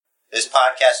This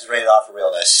podcast is rated R for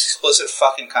realness. Explicit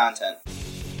fucking content.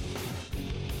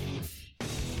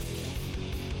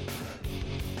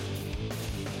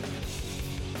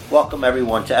 Welcome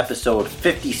everyone to episode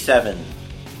 57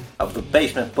 of the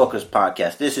Basement Bookers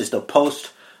podcast. This is the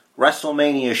post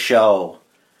Wrestlemania show.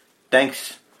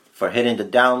 Thanks for hitting the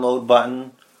download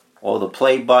button or the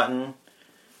play button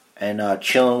and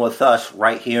chilling with us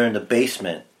right here in the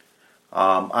basement.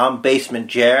 I'm Basement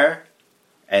Jer,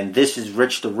 and this is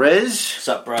Rich the Riz. What's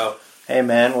up, bro? Hey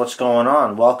man, what's going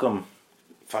on? Welcome.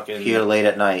 Fucking here late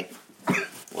at night,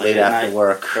 late after night,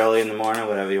 work, early in the morning,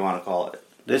 whatever you want to call it.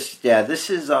 This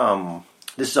is our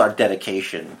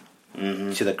dedication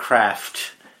to the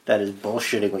craft that is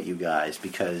bullshitting with you guys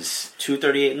because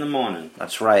 2:38 in the morning.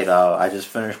 That's right. I just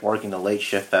finished working the late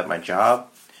shift at my job.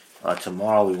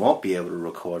 Tomorrow we won't be able to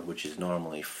record, which is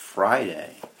normally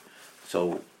Friday.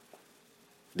 So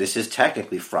this is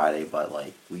technically Friday, but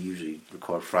like we usually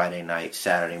record Friday night,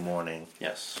 Saturday morning.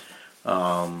 Yes.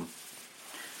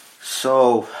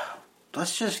 So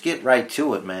let's just get right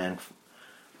to it, man,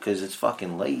 because it's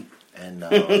fucking late, and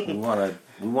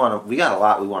we got a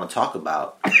lot we want to talk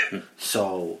about.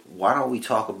 So why don't we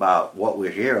talk about what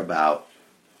we're here about?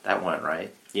 That went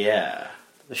right. Yeah.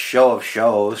 The show of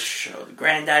shows. The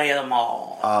granddaddy of them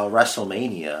all.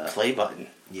 Wrestlemania. Play button.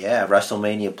 Yeah,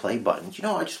 WrestleMania play button. You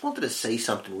know, I just wanted to say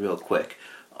something real quick.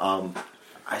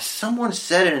 Someone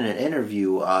said in an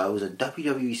interview, it was a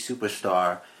WWE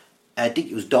superstar, I think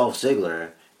it was Dolph Ziggler,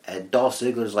 and Dolph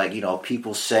Ziggler's like, you know,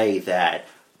 people say that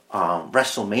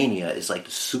WrestleMania is like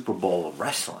the Super Bowl of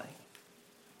wrestling.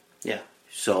 Yeah.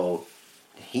 So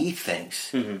he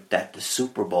thinks that the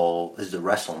Super Bowl is the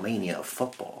WrestleMania of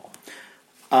football.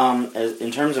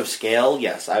 In terms of scale,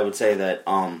 yes, I would say that.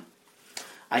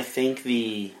 I think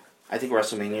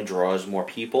WrestleMania draws more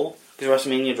people because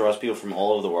WrestleMania draws people from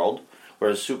all over the world,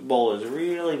 whereas Super Bowl is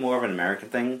really more of an American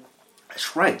thing.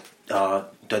 That's right. The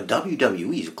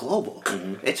WWE is global.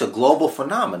 Mm-hmm. It's a global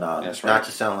phenomenon. That's right. Not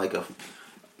to sound like a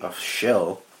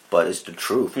show, but it's the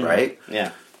truth, right?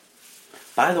 Yeah.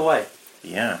 By the way,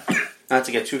 yeah. Not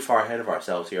to get too far ahead of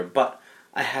ourselves here, but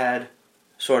I had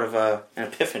sort of an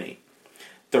epiphany.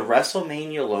 The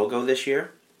WrestleMania logo this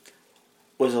year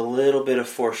was a little bit of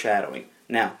foreshadowing.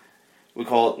 Now, you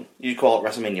call it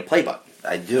WrestleMania play button.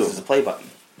 I do. This is the play button.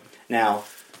 Now,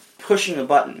 pushing a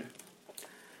button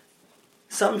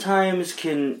sometimes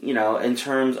can, in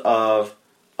terms of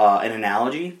an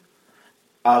analogy,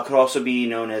 could also be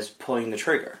known as pulling the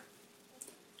trigger.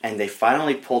 And they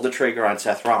finally pulled the trigger on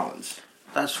Seth Rollins.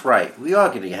 That's right. We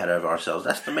are getting ahead of ourselves.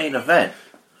 That's the main event.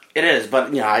 It is,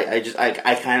 but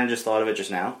I kind of just thought of it just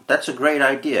now. That's a great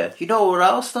idea. You know what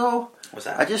else though? What's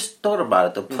that? I just thought about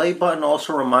it. The play button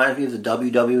also reminds me of the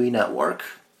WWE Network.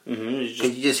 Mm-hmm.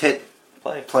 You just hit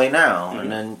play now,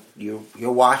 and then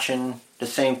you're watching the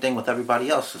same thing with everybody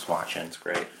else is watching. It's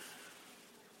great.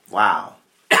 Wow.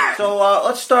 So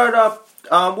let's start up.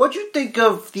 What'd you think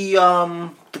of the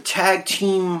tag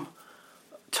team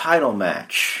title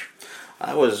match?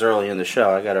 I was early in the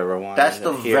show. I gotta rewind. That's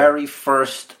the very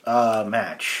first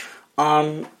match.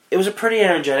 It was a pretty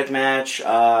energetic match.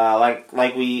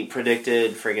 Like we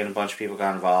predicted, friggin' a bunch of people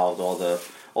got involved. All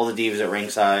the divas at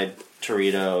ringside,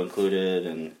 Torito included,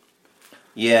 and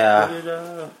yeah.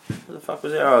 Who the fuck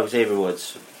was there? Oh, Xavier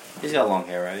Woods. He's got long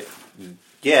hair, right?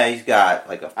 Yeah, he's got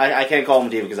like a. I can't call him a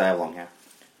diva because I have long hair,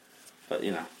 but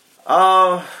you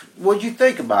know. What'd you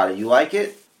think about it? You like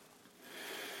it?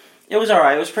 It was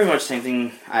alright. It was pretty much the same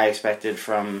thing I expected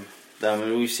from them. I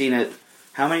mean, we've seen it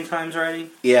how many times already?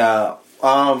 Yeah.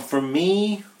 For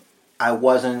me, I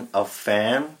wasn't a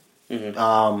fan.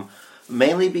 Mm-hmm.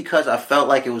 Mainly because I felt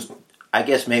like it was, I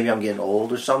guess maybe I'm getting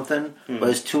old or something, but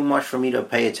it's too much for me to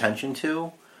pay attention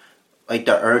to. Like,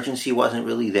 the urgency wasn't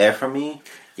really there for me.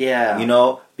 Yeah. You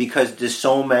know, because there's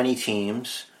so many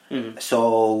teams. Mm-hmm.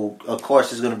 So, of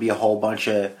course, there's going to be a whole bunch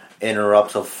of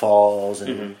interrupts of falls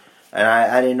and... And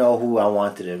I didn't know who I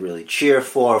wanted to really cheer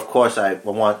for. Of course,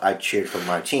 I cheered for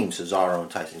my team, Cesaro and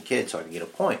Tyson Kidd, so I could get a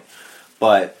point.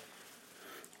 But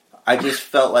I just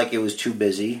felt like it was too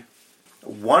busy.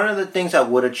 One of the things I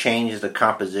would have changed is the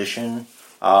composition.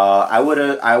 I would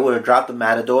have dropped the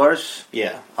Matadors.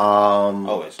 Yeah.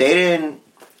 Always. They didn't.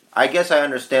 I guess I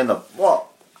understand the.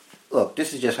 Well, look,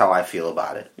 this is just how I feel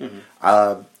about it.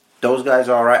 Mm-hmm. Those guys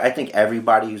are all right. I think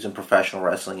everybody who's in professional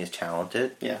wrestling is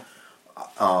talented. Yeah.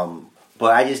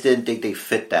 But I just didn't think they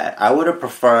fit that. I would have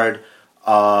preferred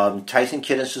Tyson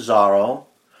Kidd and Cesaro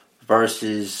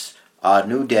versus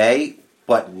New Day,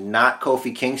 but not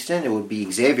Kofi Kingston. It would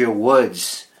be Xavier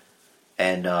Woods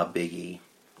and Big E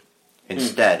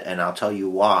instead. And I'll tell you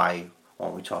why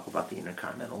when we talk about the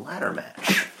Intercontinental Ladder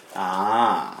match.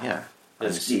 Yeah.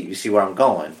 You see where I'm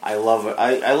going. I love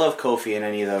Kofi in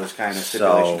any of those kind of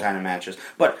stipulation kind of matches.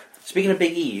 But speaking of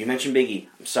Big E, you mentioned Big E.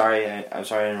 I'm sorry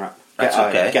to interrupt. That's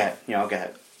okay. Go ahead. Go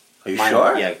ahead. Are you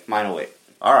sure? Yeah, mine will wait.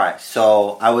 All right.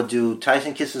 So I would do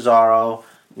Tyson Kidd Cesaro,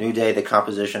 New Day, the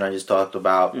composition I just talked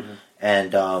about,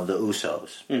 and the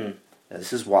Usos. Mm-hmm.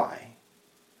 This is why.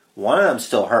 One of them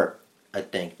still hurt, I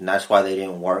think, and that's why they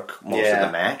didn't work most of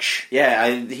the match. Yeah,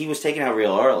 he was taken out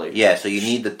real early. Yeah, so you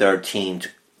need the third team to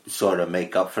sort of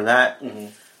make up for that.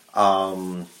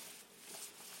 Mm-hmm.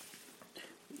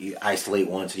 You isolate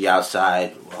one to the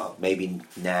outside, well, maybe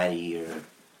Natty or...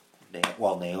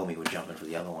 Naomi would jump in for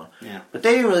the other one. Yeah. But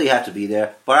they didn't really have to be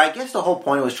there. But I guess the whole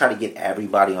point was try to get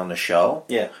everybody on the show.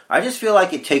 Yeah. I just feel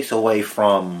like it takes away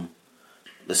from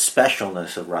the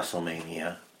specialness of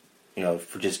WrestleMania,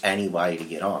 for just anybody to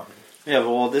get on. Yeah,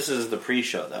 well, this is the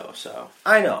pre-show, though, so...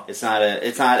 I know. It's not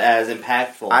as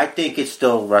impactful. I think it's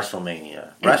still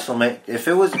WrestleMania. If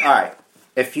it was... Alright,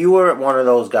 if you were one of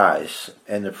those guys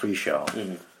in the pre-show,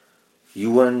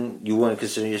 you wouldn't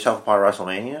consider yourself a part of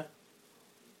WrestleMania?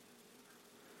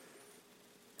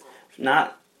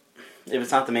 If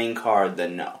it's not the main card,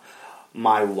 then no.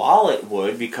 My wallet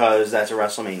would, because that's a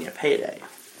WrestleMania payday.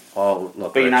 Oh,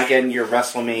 look, but you're not getting your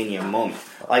WrestleMania moment.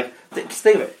 Like, just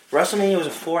think of it. WrestleMania was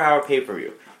a 4-hour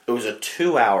pay-per-view. It was a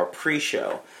 2-hour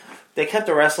pre-show. They kept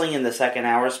the wrestling in the second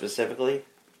hour specifically,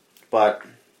 but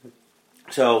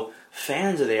so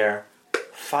fans are there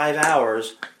 5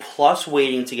 hours plus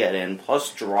waiting to get in,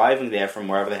 plus driving there from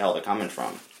wherever the hell they're coming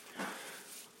from.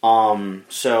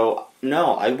 So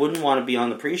no, I wouldn't want to be on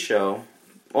the pre-show.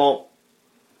 Well,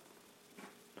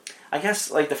 I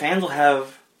guess like the fans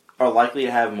are likely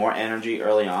to have more energy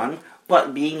early on,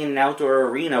 but being in an outdoor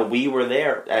arena, we were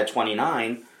there at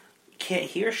 29, can't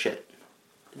hear shit.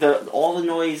 All the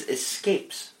noise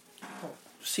escapes.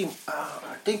 See,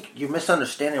 I think you're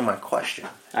misunderstanding my question.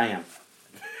 I am.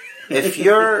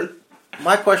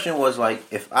 My question was like,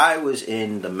 if I was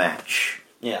in the match,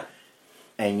 yeah,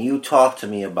 and you talked to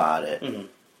me about it,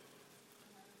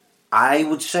 I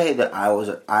would say that I was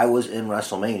in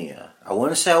WrestleMania. I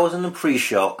wouldn't say I was in the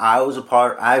pre-show. I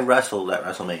wrestled at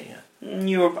WrestleMania.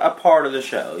 You were a part of the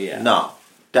show, yeah. No,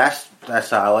 that's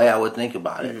the way I would think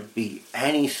about it. Be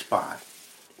any spot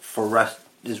for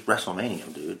this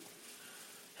WrestleMania, dude.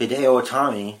 Hideo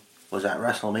Itami was at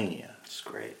WrestleMania. That's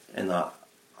great. In the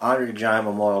Andre the Giant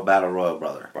Memorial Battle Royal,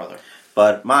 brother.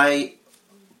 But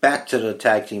back to the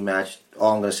tag team match,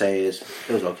 all I'm going to say is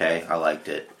it was okay. I liked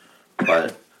it.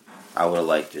 But I would have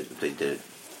liked it if they did it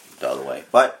the other way.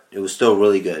 But it was still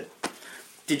really good.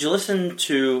 Did you listen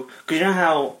to... Because you know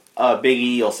how Big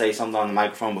E will say something on the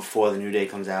microphone before the New Day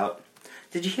comes out?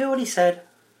 Did you hear what he said?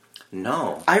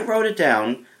 No. I wrote it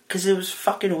down because it was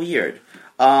fucking weird.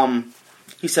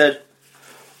 He said...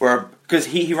 Because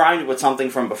he rhymed with something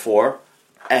from before,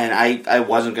 and I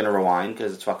wasn't going to rewind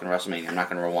because it's fucking WrestleMania. I'm not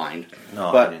going to rewind.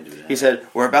 No, but I didn't do that. He said,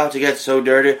 "We're about to get so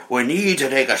dirty, we need to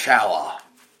take a shower."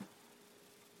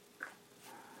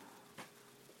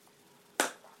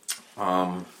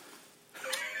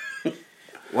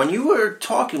 When you were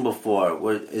talking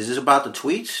before, is this about the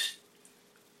tweets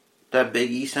that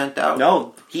Big E sent out?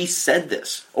 No, he said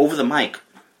this over the mic.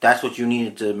 That's what you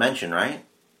needed to mention, right?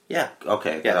 Yeah.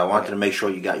 Okay, because I wanted to make sure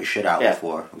you got your shit out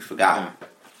before we forgot. Yeah.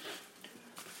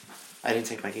 I didn't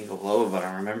take my Ginkgo Globe, but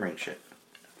I'm remembering shit.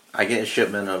 I get a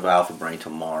shipment of Alpha Brain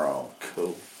tomorrow.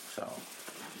 Cool. So.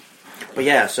 But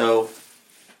yeah, so...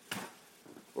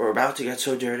 We're about to get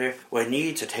so dirty, we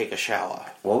need to take a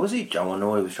shower. What was he? I wonder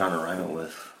what he was trying to rhyme it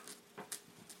with.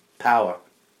 Power.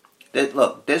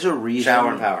 Look, there's a reason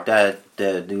shower and power. That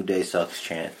the New Day Sucks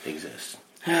chant exists.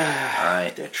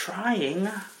 Alright. They're trying.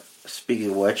 Speaking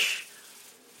of which,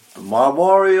 the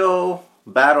Memorial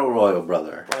Battle Royal,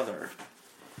 brother.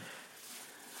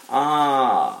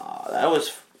 That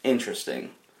was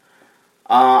interesting.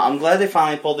 I'm glad they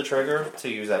finally pulled the trigger, to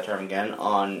use that term again,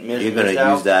 on Miz. You're going to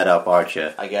use that up, aren't you?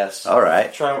 I guess. All right.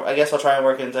 I guess I'll try and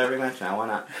work it into every match now. Why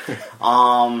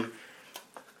not?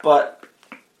 But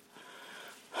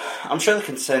I'm sure the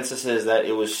consensus is that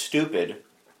it was stupid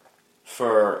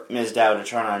for Miz Dow to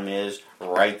turn on Miz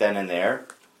right then and there.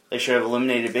 They should have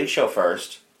eliminated Big Show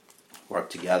first. Work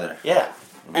together. Yeah.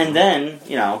 Mm-hmm. And then,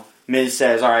 Miz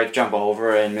says, all right, jump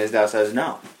over, and Miz Dow says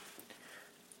no.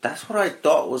 That's what I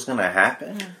thought was going to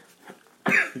happen.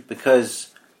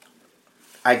 Because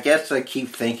I guess I keep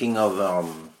thinking of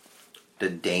the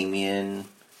Damien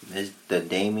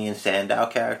Sandow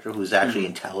character, who's actually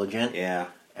intelligent. Yeah.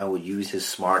 And would use his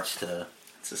smarts to...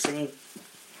 It's the same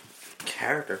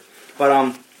character. But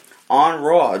on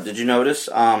Raw, did you notice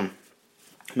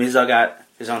Miz got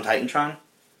his own Titantron?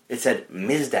 It said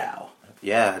Mizdow.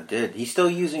 Yeah, it did. He's still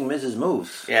using Miz's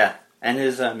moves. Yeah, and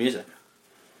his music.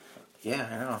 Yeah,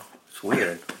 I know. It's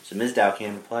weird. So Mizdow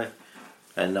came to play.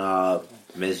 And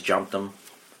Miz jumped him.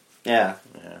 Yeah.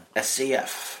 Yeah.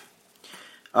 SCF.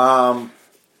 Oh,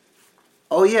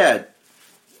 yeah.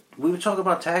 We were talking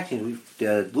about tag teams.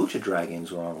 The Lucha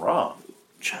Dragons were on Raw.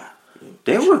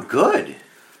 They were good.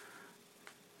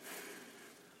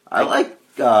 I like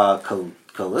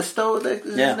Callisto, is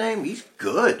his name. He's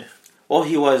good. Well,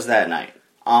 he was that night.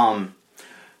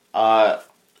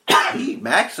 He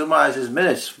maximized his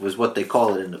minutes, was what they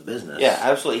call it in the business. Yeah,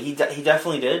 absolutely. He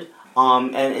definitely did.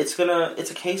 And it's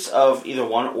a case of either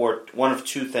one of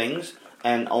two things,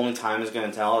 and only time is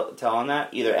gonna tell on that.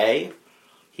 Either A,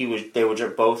 they were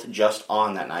both just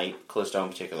on that night, Callisto in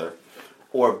particular,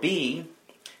 or B,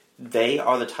 they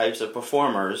are the types of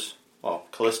performers. Well,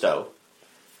 Callisto,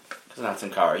 because not Sin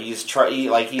Cara. He's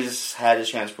had his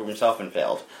chance to prove himself and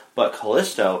failed. But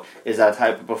Callisto is that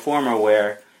type of performer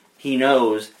where he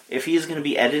knows if he's going to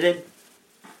be edited,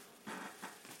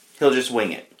 he'll just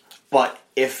wing it. But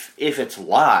if it's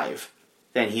live,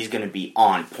 then he's going to be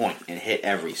on point and hit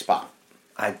every spot.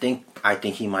 I think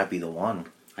he might be the one.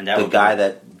 And the guy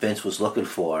that Vince was looking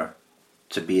for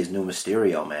to be his new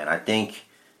Mysterio, man. I think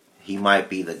he might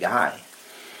be the guy.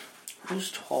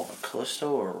 Who's taller,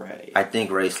 Callisto or Ray? I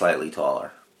think Ray's slightly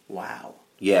taller. Wow.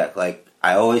 Yeah, like,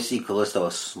 I always see Callisto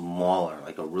as smaller,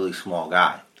 like a really small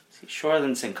guy. He's shorter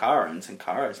than Sin Cara, and Sin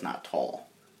Cara is not tall.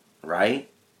 Right?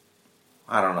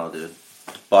 I don't know, dude.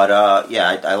 But,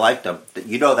 yeah, I liked him.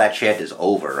 You know that chant is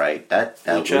over, right? That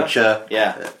Lucha?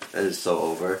 Yeah. That is so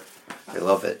over. I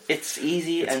love it. It's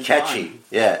easy and catchy. fun.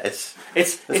 Yeah, it's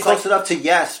close like, enough to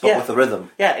yes, but with a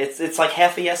rhythm. Yeah, it's like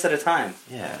half a yes at a time.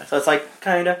 Yeah. So it's like,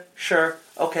 kinda, sure,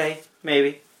 okay,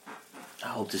 maybe. I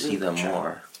hope to see them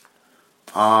more.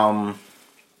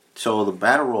 So the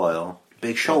Battle Royal,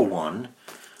 Big Show won.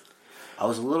 I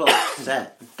was a little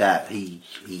upset that he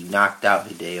knocked out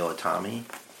Hideo Itami.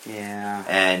 Yeah.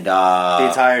 And the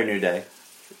entire New Day.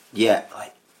 Yeah,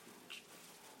 like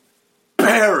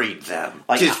buried them.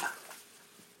 Like just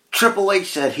Triple H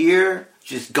said, "Here,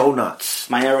 just go nuts."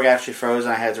 My network actually froze,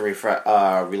 and I had to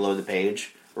reload the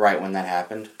page right when that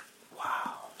happened.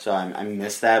 Wow. So I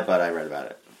missed that, but I read about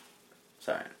it.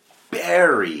 Sorry.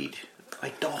 Buried.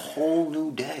 Like the whole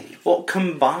New Day. Well,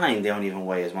 combined, they don't even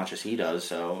weigh as much as he does,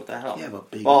 so what the hell? Yeah,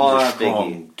 but Big E's a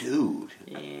strong dude.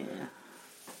 Yeah.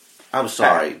 I'm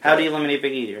sorry. How do you eliminate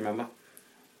Big E? Do you remember?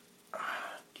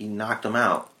 He knocked him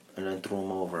out and then threw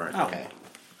him over. Okay.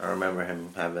 I remember him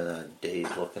having a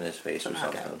dazed look in his face or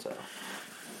something. So.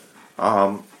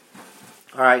 All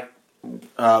right.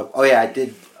 Oh yeah, I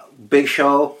did. Big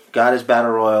Show got his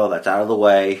Battle Royal. That's out of the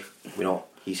way.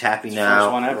 He's happy now.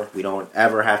 First one ever. We don't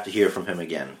ever have to hear from him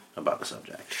again about the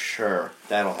subject. Sure,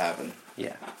 that'll happen.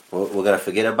 Yeah, we're gonna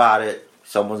forget about it.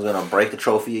 Someone's gonna break the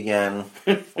trophy again.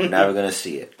 We're never gonna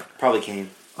see it. Probably Kane.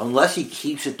 Unless he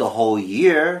keeps it the whole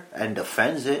year and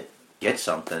defends it, gets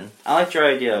something. I liked your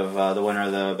idea of the winner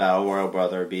of the Battle Royal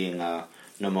brother being no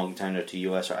more contender to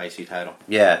U.S. or IC title.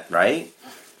 Yeah, right?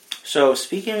 So,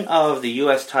 speaking of the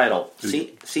U.S. title,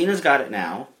 Cena's got it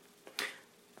now,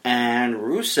 and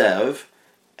Rusev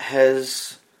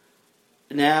has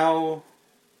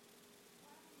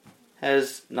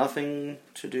nothing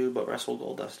to do but wrestle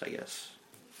Goldust, I guess.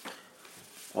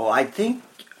 Well, I think...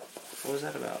 What was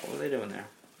that about? What were they doing there?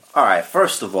 Alright,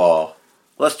 first of all,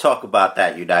 let's talk about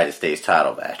that United States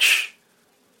title match.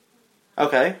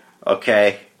 Okay.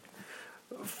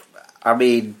 I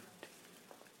mean,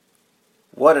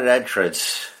 what an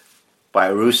entrance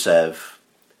by Rusev.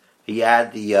 He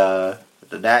had the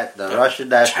Russian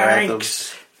national anthem.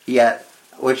 He had,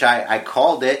 which I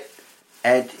called it,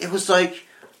 and it was like,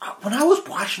 when I was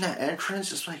watching that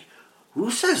entrance, it's like,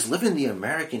 Rusev's living the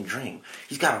American dream.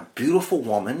 He's got a beautiful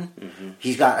woman. Mm-hmm.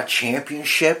 He's got a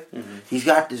championship. Mm-hmm. He's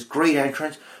got this great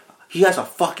entrance. He has a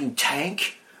fucking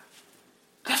tank.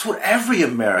 That's what every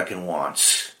American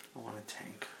wants. I want a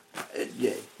tank.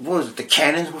 What was it? The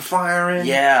cannons were firing?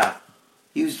 Yeah.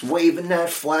 He was waving that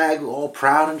flag all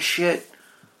proud and shit.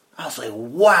 I was like,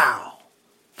 wow.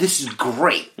 This is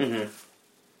great. Mm-hmm.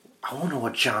 I wonder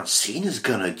what John Cena's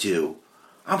gonna do.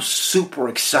 I'm super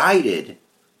excited.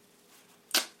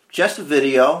 Just a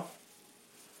video.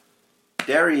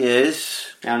 There he is.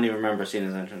 I don't even remember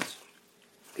Cena's entrance.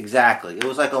 Exactly. It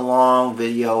was like a long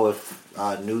video with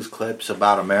news clips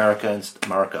about America and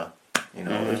America. You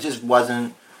know, It just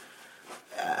wasn't.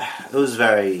 It was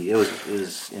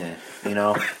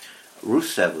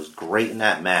Rusev was great in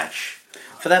that match.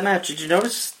 For that match, did you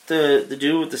notice the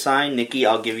dude with the sign, Nikki,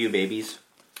 I'll give you babies?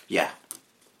 Yeah.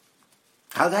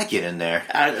 How'd that get in there?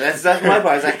 That's my point.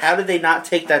 I was like, how did they not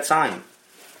take that sign?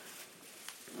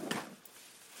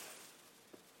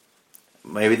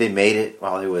 Maybe they made it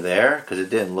while they were there, because it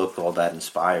didn't look all that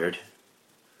inspired.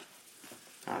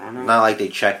 I don't know. Not like they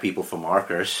check people for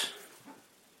markers.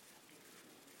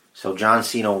 So John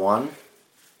Cena won,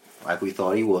 like we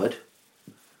thought he would.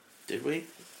 Did we?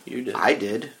 You did. I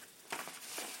did.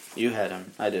 You had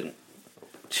him. I didn't.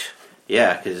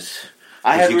 Yeah, because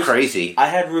you're crazy. I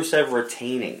had Rusev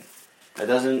retaining. That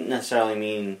doesn't necessarily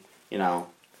mean,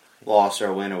 loss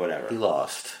or win or whatever. He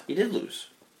lost. He did lose.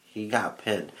 He got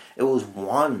pinned. It was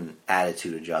one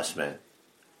attitude adjustment.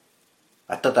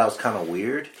 I thought that was kind of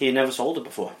weird. He had never sold it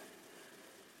before.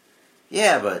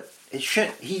 Yeah, but it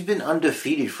shouldn't. He's been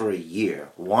undefeated for a year.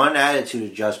 One attitude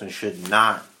adjustment should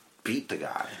not beat the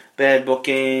guy. Bad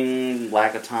booking,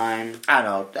 lack of time. I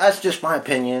know. That's just my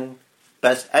opinion.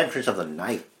 Best entrance of the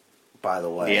night, by the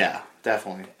way. Yeah,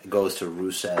 definitely. It goes to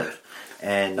Rusev.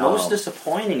 And most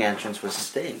disappointing entrance was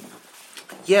Sting.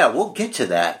 Yeah, we'll get to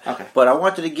that. Okay. But I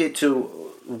wanted to get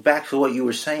back to what you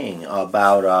were saying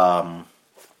about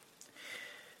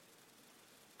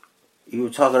you were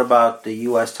talking about the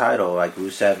U.S. title, like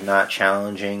Rusev not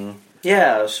challenging.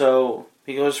 Yeah, so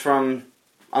he goes from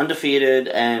undefeated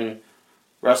and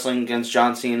wrestling against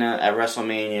John Cena at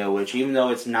WrestleMania, which even though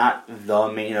it's not the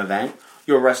main event,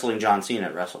 you're wrestling John Cena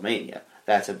at WrestleMania.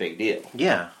 That's a big deal.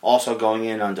 Yeah. Also going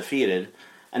in undefeated.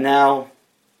 And now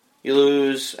you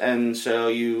lose, and so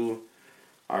you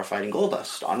are fighting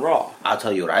Goldust on Raw. I'll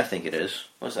tell you what I think it is.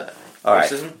 What's that? All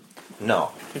Racism? right. No.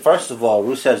 First of all,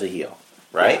 Rusev's a heel,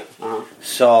 right? Yeah. Uh-huh.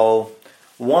 So,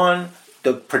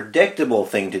 the predictable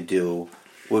thing to do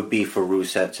would be for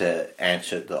Rusev to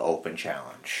answer the open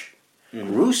challenge.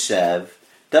 Mm-hmm. Rusev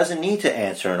doesn't need to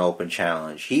answer an open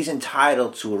challenge. He's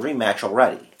entitled to a rematch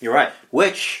already. You're right.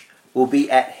 Which will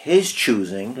be at his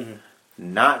choosing,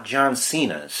 not John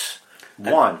Cena's.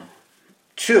 1.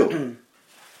 2.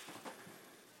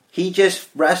 He just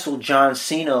wrestled John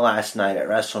Cena last night at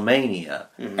WrestleMania,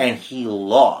 and he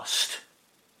lost.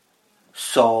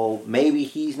 So maybe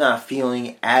he's not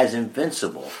feeling as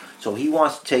invincible. So he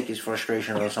wants to take his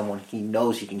frustration on someone he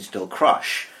knows he can still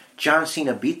crush. John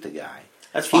Cena beat the guy.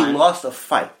 That's fine. He lost a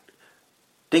fight.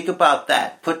 Think about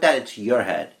that. Put that into your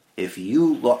head. If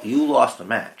you lost a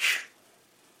match.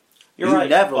 You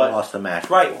never lost a match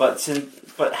before. Right,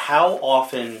 but how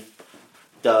often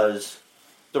does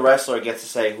the wrestler get to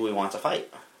say who he wants to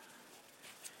fight?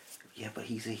 Yeah, but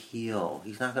he's a heel.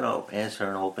 He's not going to answer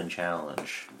an open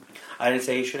challenge. I didn't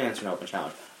say he should answer an open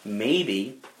challenge.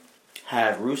 Maybe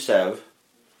have Rusev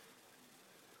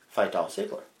fight Dolph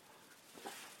Ziggler.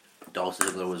 Dolph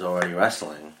Ziggler was already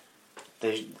wrestling.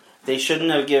 They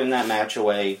shouldn't have given that match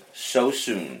away so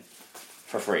soon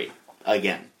for free.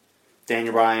 Again.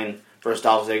 Daniel Bryan versus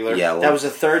Dolph Ziggler. Yeah, well, that was the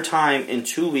third time in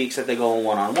 2 weeks that they go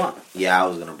one-on-one. Yeah, I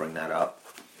was going to bring that up.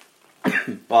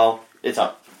 Well, it's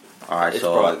up. Alright,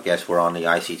 so I guess we're on the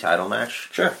IC title match?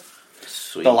 Sure.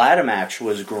 Sweet. The ladder match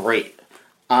was great.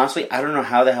 Honestly, I don't know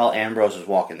how the hell Ambrose was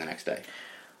walking the next day.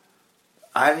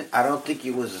 I don't think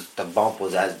the bump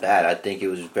was as bad. I think it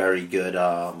was very good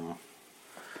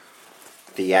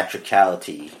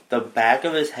theatricality. The back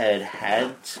of his head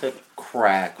had to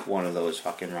crack one of those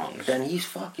fucking rungs. Then he's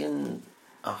fucking...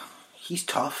 he's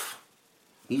tough.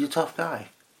 He's a tough guy.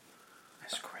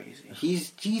 That's crazy.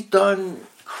 He's done...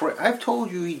 I've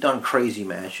told you he's done crazy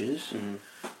matches. Mm-hmm.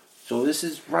 So this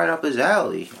is right up his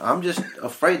alley. I'm just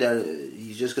afraid that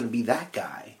he's just going to be that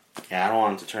guy. Yeah, I don't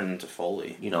want him to turn into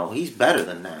Foley. He's better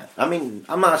than that. I mean,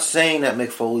 I'm not saying that Mick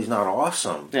Foley's not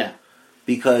awesome. Yeah.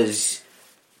 Because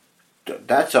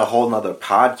that's a whole nother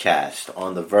podcast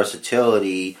on the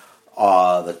versatility,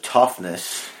 the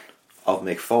toughness of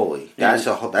Mick Foley. That's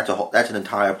an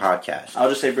entire podcast. I'll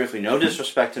just say briefly, no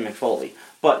disrespect to Mick Foley,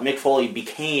 but Mick Foley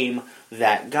became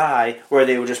that guy where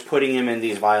they were just putting him in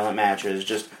these violent matches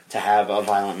just to have a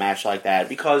violent match like that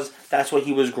because that's what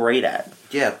he was great at.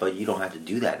 Yeah, but you don't have to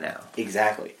do that now.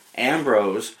 Exactly.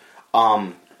 Ambrose,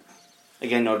 again,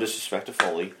 no disrespect to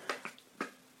Foley,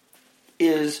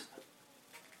 is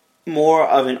more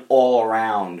of an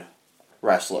all-around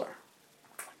wrestler.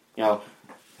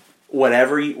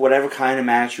 Whatever kind of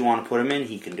match you want to put him in,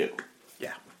 he can do.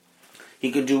 Yeah.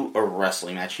 He could do a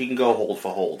wrestling match. He can go hold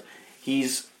for hold.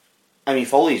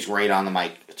 Foley's great on the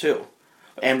mic, too.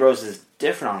 Ambrose is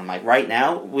different on the mic. Right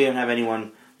now, we don't have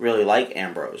anyone really like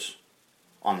Ambrose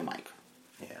on the mic.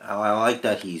 Yeah, I like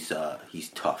that he's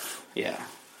tough. Yeah.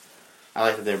 I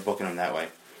like that they're booking him that way.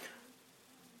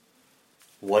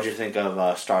 What'd you think of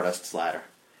Stardust's ladder?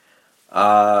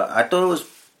 I thought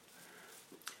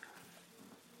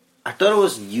it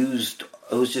was used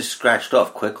It was just scratched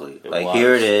off quickly. It like, was.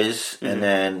 here it is, and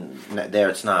then there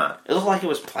it's not. It looked like it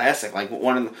was plastic. Like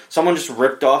someone just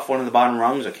ripped off one of the bottom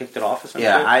rungs or kicked it off or something.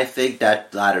 Yeah, I think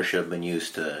that ladder should have been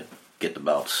used to get the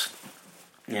belts.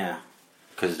 Yeah.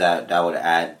 Because that would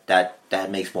add...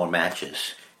 That makes more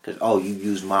matches. Because, you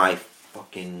used my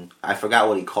fucking... I forgot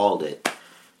what he called it.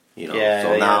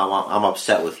 Now I'm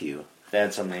upset with you. They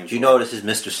had some names. Do you notice his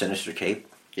Mr. Sinister cape?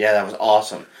 Yeah, that was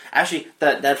awesome. Actually,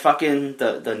 that fucking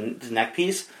the neck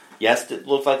piece. Yes, it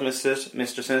looked like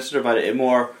Mr. Sinister, but it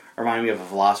more reminded me of a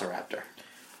Velociraptor.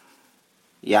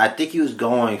 Yeah, I think he was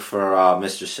going for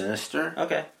Mr. Sinister.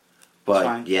 Okay, but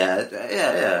fine.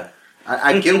 yeah.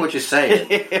 I get what you're saying.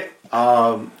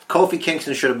 Kofi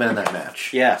Kingston should have been in that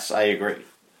match. Yes, I agree. Okay.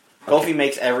 Kofi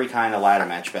makes every kind of ladder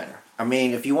match better. I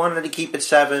mean, if you wanted to keep it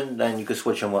 7, then you could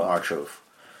switch him with R-Truth.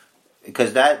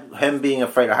 Because him being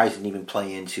afraid of heights didn't even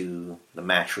play into the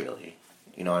match, really.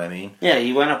 You know what I mean? Yeah,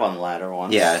 he went up on the ladder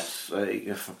once. Yeah,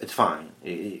 it's fine.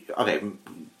 Okay,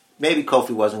 maybe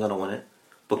Kofi wasn't going to win it,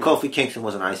 but Kofi Kingston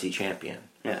was an IC champion.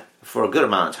 Yeah. For a good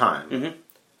amount of time.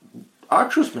 Mm-hmm.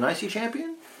 R-Truth's been IC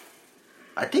champion?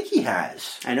 I think he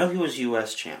has. I know he was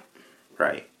US champ.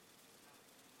 Right.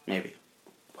 Maybe.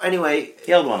 Anyway,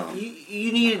 he held one of them.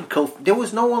 You needed Kofi. There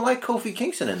was no one like Kofi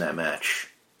Kingston in that match.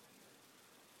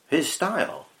 His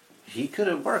style. He could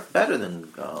have worked better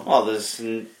than... well, there's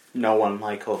no one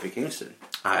like Kofi Kingston.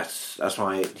 That's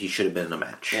why he should have been in the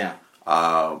match. Yeah.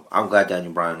 I'm glad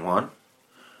Daniel Bryan won.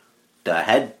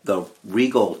 The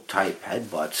Regal type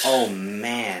headbutts. Oh,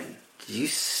 man. Did you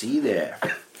see their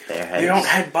heads? You don't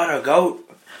headbutt a goat.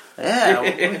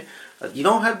 Yeah. You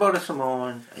don't headbutt a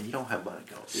Samoan, and you don't headbutt a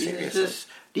goat.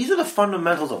 These are the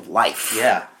fundamentals of life.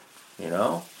 Yeah. You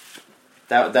know?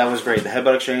 That was great. The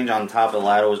headbutt exchange on top of the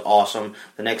ladder was awesome.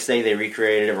 The next day they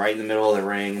recreated it right in the middle of the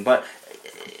ring, but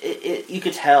you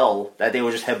could tell that they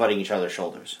were just headbutting each other's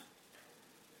shoulders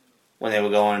when they were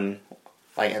going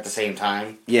like at the same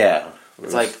time. Yeah,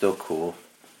 it's like still cool.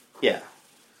 Yeah,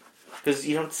 because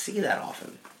you don't see that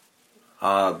often.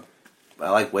 I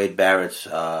like Wade Barrett's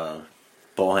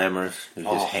bull hammers. He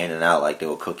was just handing out like they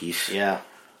were cookies. Yeah.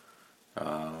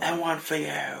 And one for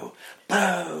you.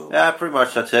 Boo! Yeah, pretty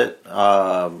much that's it.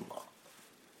 On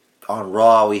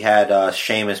Raw, we had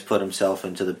Sheamus put himself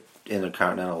into the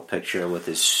Intercontinental picture with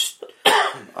his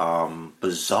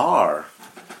bizarre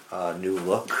new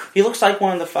look. He looks like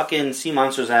one of the fucking sea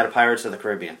monsters out of Pirates of the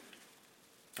Caribbean.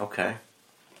 Okay.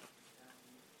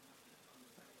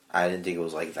 I didn't think it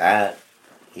was like that.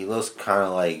 He looks kind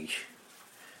of like,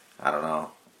 I don't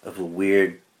know, of a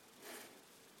weird...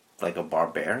 like a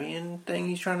barbarian thing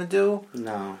he's trying to do?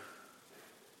 No.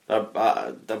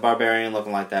 The barbarian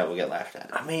looking like that will get laughed at.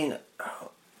 I mean,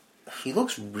 he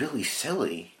looks really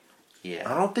silly. Yeah.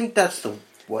 I don't think that's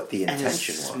what the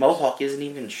intention was. was. Mohawk isn't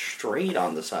even straight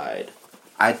on the side.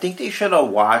 I think they should have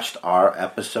watched our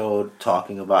episode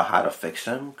talking about how to fix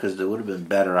him, because there would have been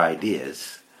better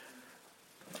ideas.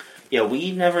 Yeah,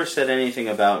 we never said anything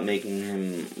about making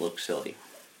him look silly.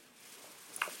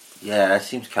 Yeah, that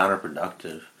seems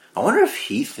counterproductive. I wonder if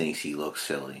he thinks he looks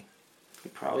silly. He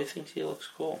probably thinks he looks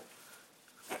cool.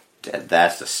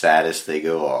 That's the saddest thing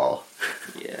of all.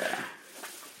 Yeah.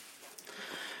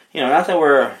 You know, not that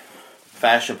we're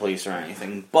fashion police or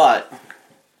anything, but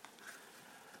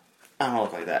I don't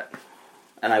look like that.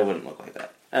 And I wouldn't look like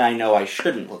that. And I know I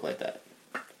shouldn't look like that.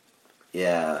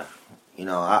 Yeah. You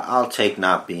know, I'll take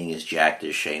not being as jacked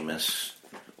as Sheamus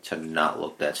to not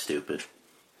look that stupid.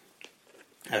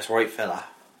 That's right, fella.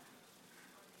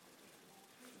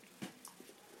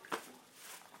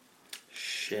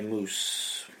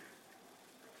 Sheamus.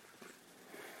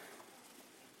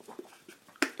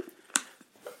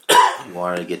 You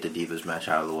wanted to get the Divas match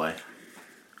out of the way.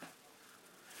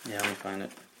 Yeah, let me find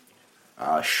it.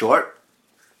 Short.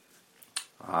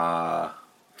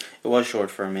 It was short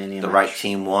for a Mania The match. right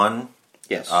team won.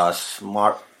 Yes.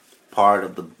 Smart part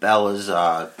of the Bellas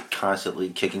constantly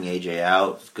kicking AJ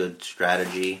out. Good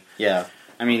strategy. Yeah.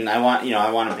 I mean, I wanted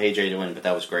AJ to win, but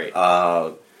that was great.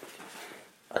 I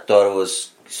thought it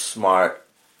was smart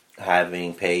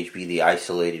having Paige be the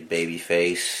isolated baby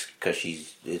face because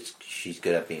she's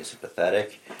good at being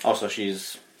sympathetic. Also,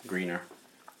 she's greener.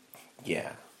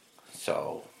 Yeah.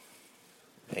 So,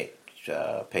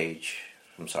 Paige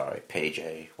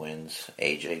wins.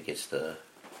 AJ gets the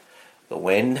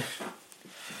win.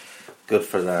 Good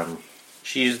for them.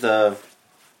 She's the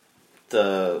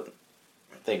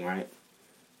thing, right?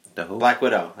 The who? Black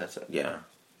Widow. That's it. Yeah.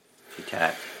 She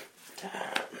tapped.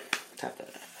 Tap that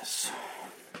ass.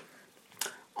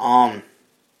 I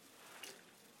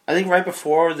think right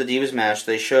before the Divas match,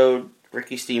 they showed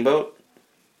Ricky Steamboat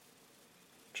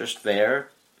just there,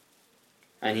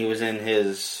 And he was in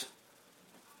his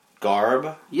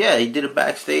garb. Yeah, he did it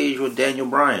backstage with Daniel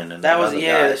Bryan and That was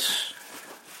guys.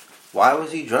 Why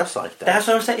was he dressed like that? That's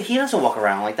what I'm saying. He doesn't walk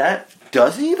around like that.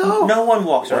 Does he though? No one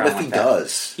walks around like that. What if he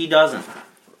does? He doesn't.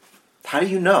 How do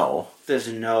you know?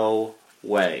 There's no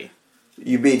way.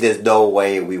 You mean there's no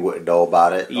way we wouldn't know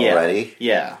about it already?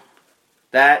 Yeah.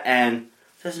 That and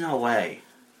there's no way.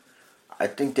 I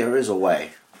think there is a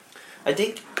way. I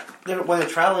think when they're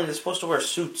traveling, they're supposed to wear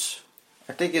suits.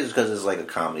 I think it's because it's like a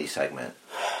comedy segment.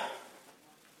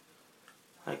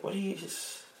 Like, what do you...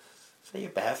 Is that your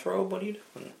bathrobe? What are you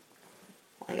doing?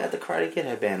 I got the Karate Kid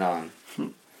headband on.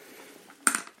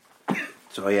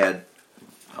 So yeah,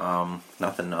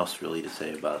 nothing else really to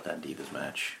say about that Divas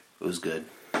match. It was good.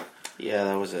 Yeah,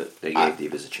 that was it. They gave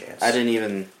Divas a chance. I didn't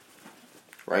even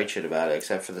write shit about it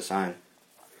except for the sign.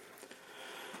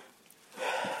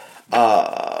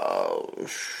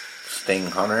 Sting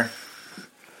Hunter.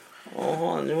 Oh,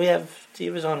 hold on. Do we have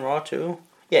Divas on Raw too?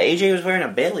 Yeah, AJ was wearing a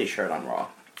Bailey shirt on Raw.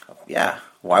 Yeah,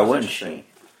 why wouldn't she?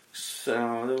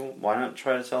 So why not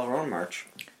try to sell her own merch?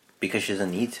 Because she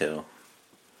doesn't need to.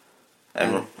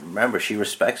 And remember, she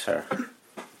respects her.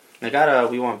 They got a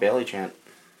 "We Want Bailey" chant.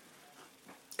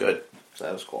 Good. So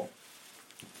that was cool.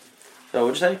 So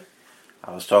what'd you say?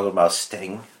 I was talking about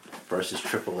Sting versus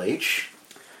Triple H.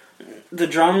 The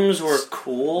drums were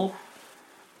cool,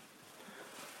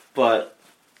 but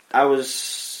I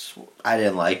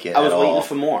didn't like it. I was waiting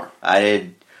for more.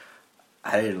 I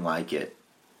didn't like it.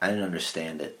 I didn't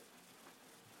understand it.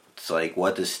 It's like,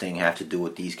 what does Sting have to do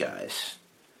with these guys?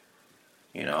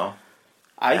 You know?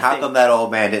 How come that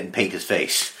old man didn't paint his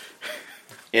face?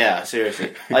 Yeah,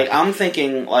 seriously. Like, I'm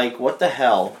thinking, like, what the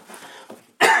hell?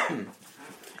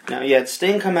 Now, you had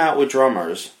Sting come out with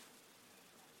drummers,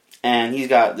 and he's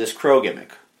got this crow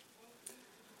gimmick.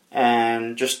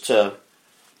 And just to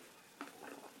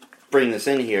bring this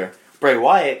in here, Bray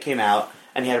Wyatt came out,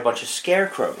 and he had a bunch of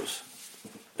scarecrows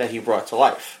that he brought to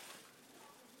life.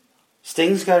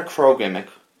 Sting's got a crow gimmick.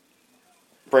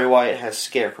 Bray Wyatt has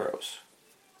scarecrows.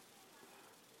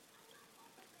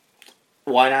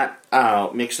 Why not, I don't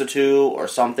know, mix the two or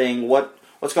something?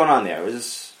 What's going on there?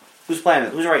 Who's planning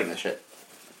it? Who's writing this shit?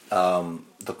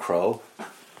 The Crow.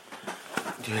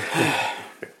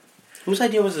 Whose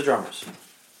idea was the drummers?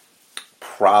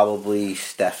 Probably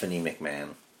Stephanie McMahon.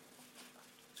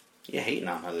 You're hating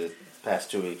on her the past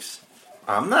 2 weeks.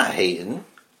 I'm not hating.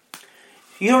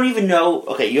 You don't even know...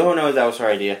 Okay, you don't know if that was her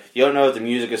idea. You don't know if the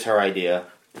music is her idea.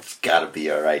 It's gotta be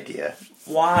her idea.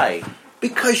 Why?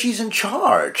 Because she's in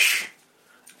charge.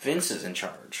 Vince is in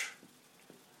charge.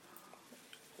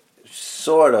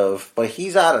 Sort of, but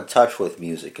he's out of touch with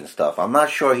music and stuff. I'm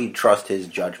not sure he'd trust his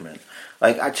judgment.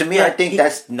 Like, to me, yeah, I think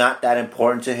that's not that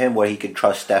important to him, where he could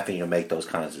trust Stephanie to make those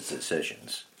kinds of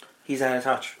decisions. He's out of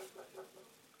touch.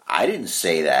 I didn't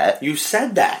say that. You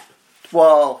said that.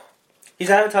 Well... He's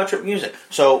out of touch with music.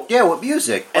 So yeah, with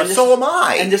music. But so am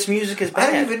I. And this music is bad.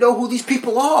 I don't even know who these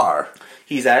people are.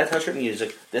 He's out of touch with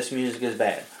music. This music is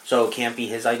bad. So it can't be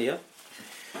his idea?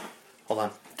 Hold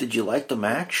on. Did you like the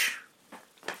match?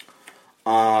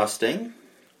 Sting?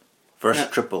 Versus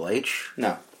Triple H?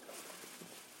 No.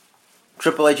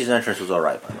 Triple H's entrance was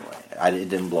alright, by the way. It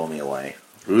didn't blow me away.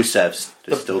 Rusev's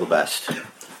is still the best.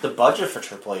 The budget for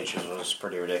Triple H was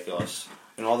pretty ridiculous.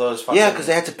 And all those fucking... Yeah, because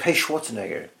they had to pay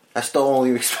Schwarzenegger. That's the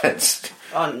only expense.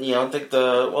 You don't think they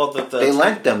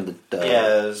lent them the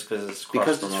yeah, because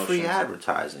it's free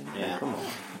advertising. Yeah, come on.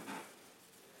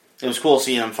 It was cool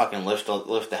seeing them fucking lift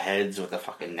the heads with the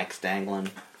fucking necks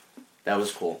dangling. That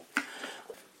was cool.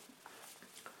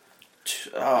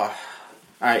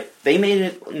 Alright, they made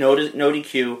it no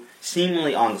DQ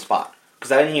seemingly on the spot.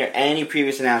 Because I didn't hear any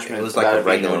previous announcements. It was like a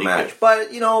regular match.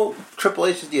 But, Triple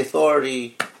H is the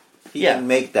authority. He can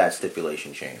make that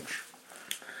stipulation change.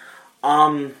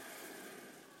 I'm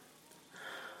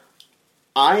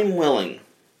willing,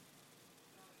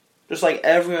 just like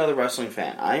every other wrestling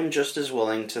fan, I'm just as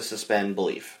willing to suspend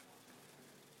belief.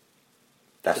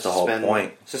 That's the whole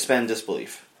point. Suspend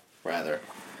disbelief, rather.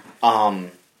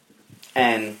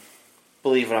 And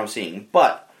believe what I'm seeing.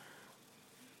 But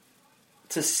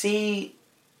to see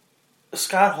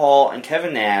Scott Hall and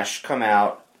Kevin Nash come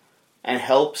out and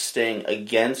help Sting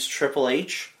against Triple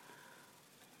H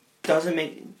doesn't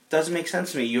make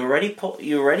sense to me. You already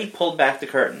pulled back the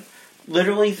curtain.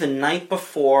 Literally the night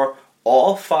before,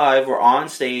 all five were on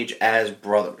stage as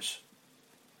brothers.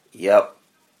 Yep.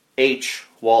 H,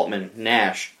 Waltman,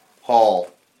 Nash,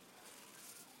 Hall.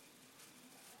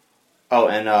 Oh,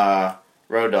 and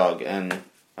Road Dogg, and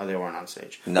they weren't on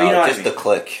stage. No, just the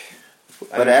Clique.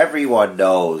 But everyone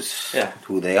knows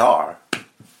who they are.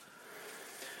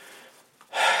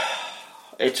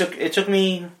 it took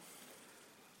me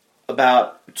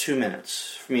about 2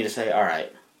 minutes for me to say, all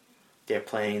right, they're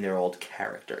playing their old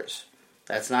characters.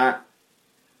 That's not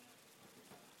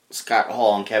Scott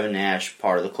Hall and Kevin Nash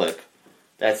part of the clique.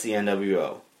 That's the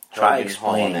NWO. Try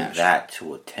explaining that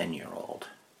to a 10-year-old.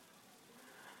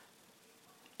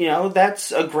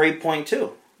 That's a great point,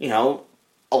 too.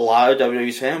 A lot of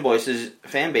WWE's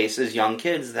fan base is young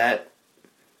kids that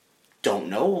don't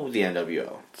know the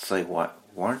NWO. It's like, what?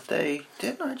 Weren't they?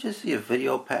 Didn't I just see a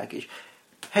video package?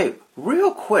 Hey,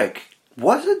 real quick,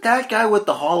 wasn't that guy with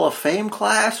the Hall of Fame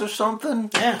class or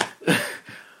something? Yeah.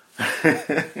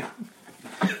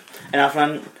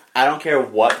 And I don't care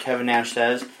what Kevin Nash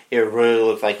says, it really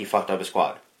looked like he fucked up his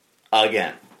quad.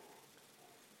 Again.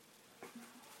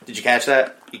 Did you catch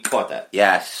that? You caught that?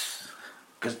 Yes.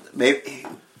 Because maybe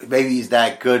he's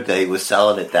that good that he was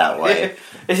selling it that way.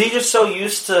 Is he just so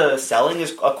used to selling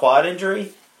a quad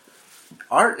injury?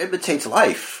 Art imitates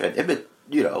life. And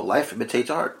life imitates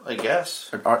art. I guess.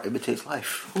 And art imitates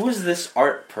life. Who is this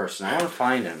art person? I want to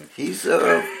find him. He's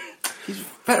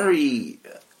very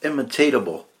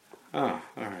imitatable. Oh,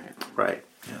 alright. Right.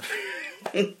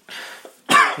 Yeah.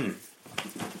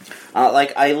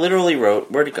 I literally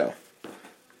wrote... Where'd it go?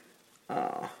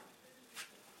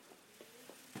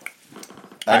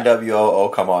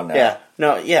 NWO, come on now. Yeah.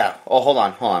 No, yeah. Oh, hold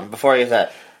on. Before I get to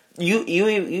that. You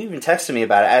even texted me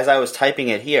about it as I was typing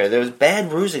it here. There was bad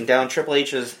bruising down Triple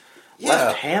H's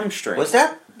left hamstring. Was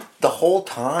that the whole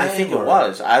time? I think it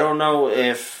was. I don't know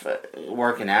if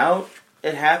working out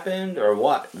it happened or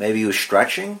what. Maybe he was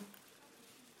stretching?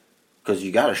 Because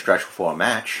you got to stretch before a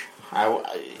match.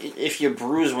 If you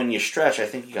bruise when you stretch, I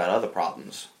think you got other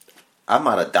problems. I'm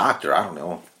not a doctor. I don't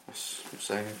know.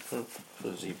 Second,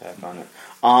 put a Z back on it.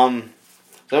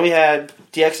 Then we had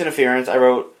DX interference. I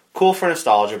wrote, cool for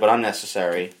nostalgia, but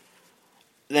unnecessary.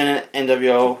 Then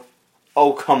NWO,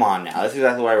 oh, come on now. That's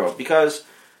exactly what I wrote. Because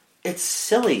it's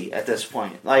silly at this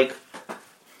point. Like,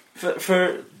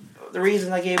 for the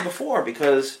reason I gave before.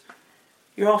 Because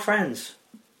you're all friends.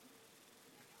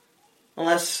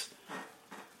 Unless...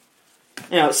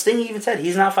 Sting even said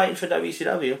he's not fighting for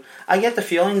WCW. I get the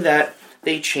feeling that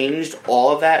they changed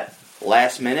all of that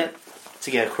last minute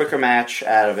to get a quicker match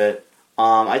out of it.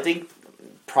 I think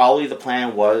probably the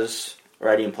plan was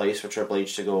already in place for Triple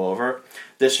H to go over.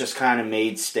 This just kind of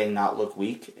made Sting not look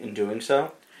weak in doing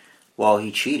so. Well,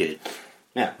 he cheated.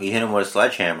 Yeah. He hit him with a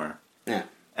sledgehammer. Yeah.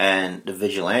 And the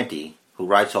vigilante, who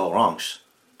rights all wrongs,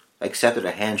 accepted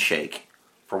a handshake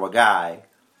from a guy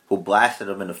who blasted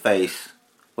him in the face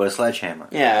with a sledgehammer.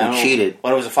 Yeah. Who cheated.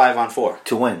 When it was a 5-on-4.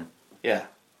 To win. Yeah.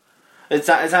 It's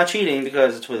not cheating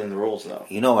because it's within the rules, though.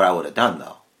 You know what I would have done,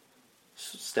 though?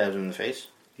 Stabbed him in the face?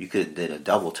 You could have did a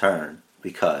double turn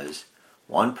because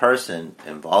one person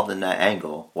involved in that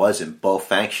angle was in both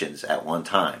factions at one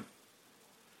time.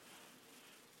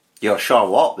 Sean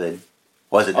Waltman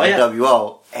was in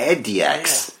NWO and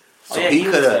DX. Oh, yeah.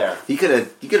 So he could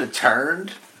have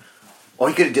turned, or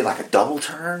he could have did like a double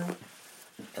turn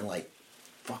and like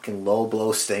fucking low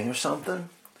blow Sting or something.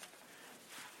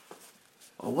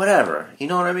 Or whatever. You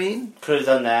know what I mean? Could have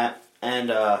done that and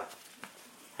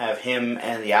have him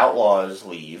and the Outlaws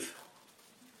leave.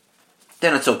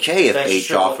 Then it's okay if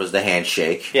H offers the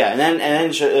handshake. Yeah, and then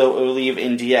it will leave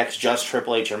in DX just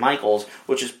Triple H and Michaels,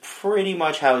 which is pretty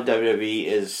much how WWE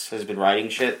has been writing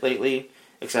shit lately,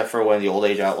 except for when the Old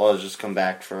Age Outlaws just come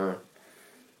back for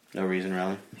no reason,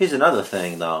 really. Here's another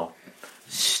thing, though.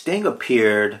 Sting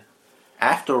appeared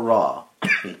after Raw,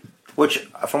 which,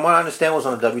 from what I understand, was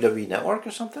on the WWE Network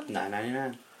or something?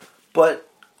 $9.99. But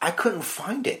I couldn't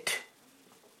find it.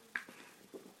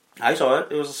 I saw it.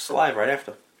 It was live right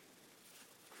after.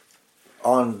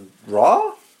 On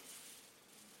Raw?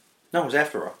 No, it was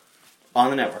after Raw. On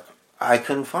the network. I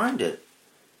couldn't find it.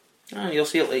 Oh, you'll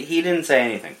see it. He didn't say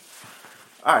anything.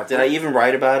 All right. Did I even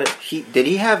write about it? Did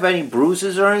he have any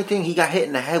bruises or anything? He got hit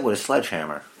in the head with a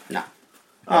sledgehammer. No.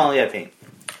 Oh, yeah, pain.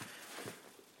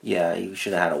 Yeah, he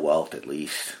should have had a welt at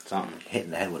least. Something. Hit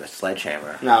in the head with a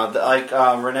sledgehammer. No,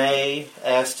 Renee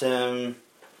asked him,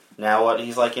 now what?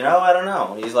 He's like, I don't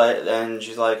know. He's like, and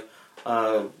she's like,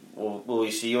 will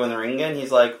we see you in the ring again?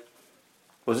 He's like...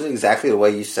 Was it exactly the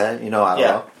way you said? I don't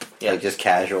know. Yeah. Like, just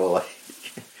casual. Like.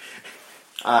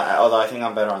 Although I think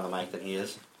I'm better on the mic than he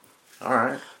is.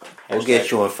 Alright. We'll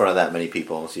get you in front of that many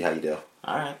people and see how you do.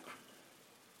 Alright.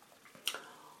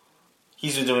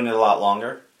 He's been doing it a lot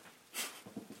longer.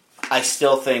 I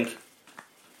still think...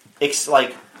 It's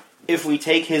like, if we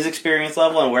take his experience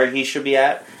level and where he should be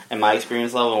at, and my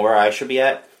experience level and where I should be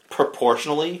at,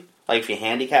 proportionally, like if you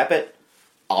handicap it,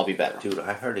 I'll be better. Dude,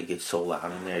 I heard it gets so loud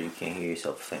in there you can't hear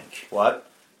yourself think. What?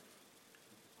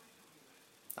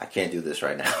 I can't do this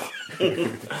right now.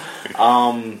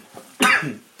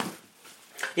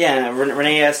 Yeah,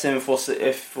 Renee asked him if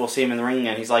we'll see him in the ring,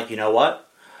 and he's like, you know what?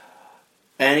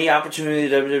 Any opportunity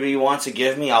WWE wants to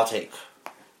give me, I'll take.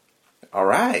 All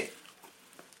right.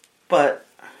 But,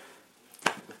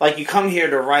 like, you come here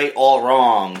to right all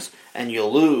wrongs, and you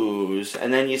lose,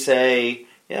 and then you say,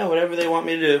 yeah, whatever they want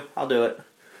me to do, I'll do it.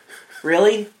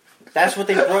 Really? That's what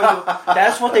they brought you.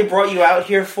 That's what they brought you out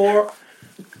here for.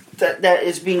 That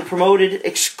is being promoted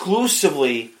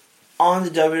exclusively on the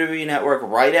WWE Network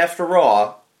right after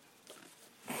Raw.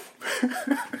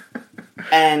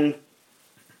 And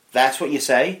that's what you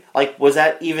say? Like, was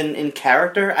that even in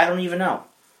character? I don't even know.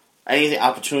 Any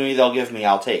opportunity they'll give me,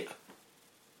 I'll take.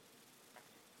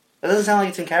 That doesn't sound like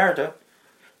it's in character.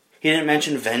 He didn't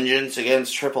mention vengeance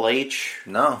against Triple H.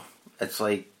 No. It's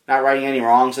like... Not righting any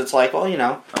wrongs. It's like, well, you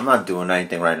know... I'm not doing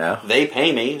anything right now. They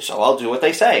pay me, so I'll do what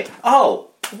they say. Oh,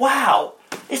 wow.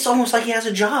 It's almost like he has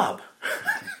a job.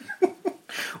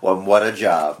 Well, what a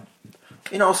job.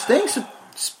 You know, Sting's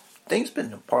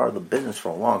been a part of the business for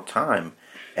a long time,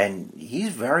 and he's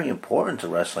very important to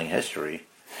wrestling history.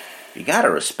 You gotta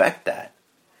respect that.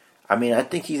 I mean, I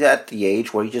think he's at the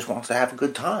age where he just wants to have a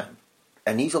good time.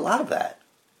 And he's a lot of that.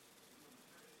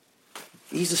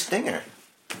 He's a stinger.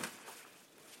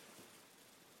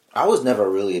 I was never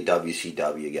really a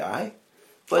WCW guy.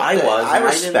 But I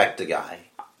respect the guy.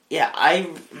 Yeah,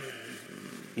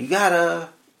 You gotta...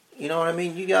 You know what I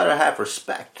mean? You gotta have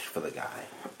respect for the guy.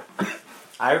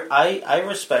 I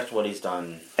respect what he's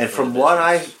done. And from what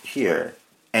I hear,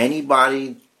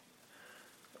 anybody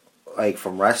like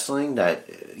from wrestling that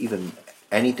even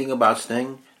anything about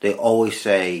Sting, they always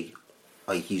say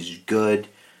like he's good,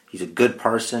 he's a good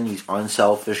person, he's an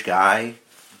unselfish guy.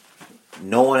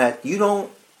 You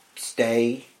don't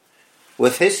stay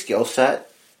with his skill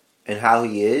set and how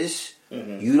he is.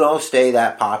 Mm-hmm. You don't stay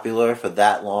that popular for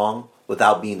that long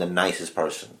without being the nicest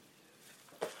person.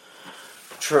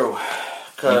 True.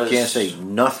 You can't say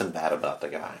nothing bad about the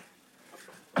guy.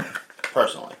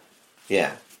 Personally.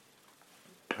 Yeah.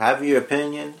 Have your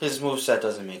opinion. His moveset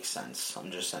doesn't make sense.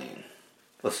 I'm just saying.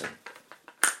 Listen.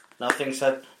 Nothing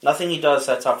he does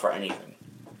sets up for anything.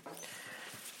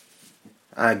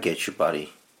 I get you,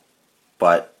 buddy.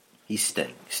 But he's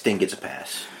Sting. Sting gets a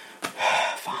pass.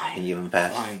 Fine. Can you give him a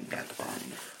pass? Fine. Got the pass.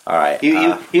 All right.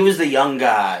 He was the young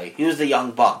guy. He was the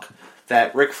young buck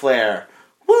that Ric Flair,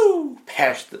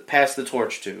 passed the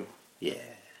torch to. Yeah.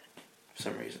 For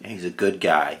some reason. He's a good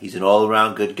guy. He's an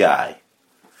all-around good guy.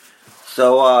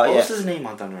 So, what was his name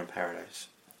on Thunder in Paradise?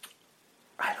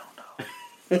 I don't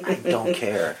know. I don't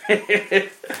care. I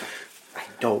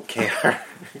don't care.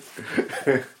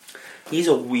 He's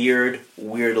a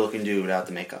weird-looking dude without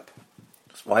the makeup.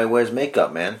 That's why he wears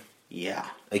makeup, man. Yeah.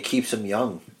 It keeps him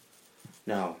young.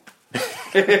 No.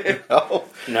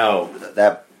 No.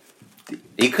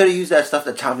 He could have used that stuff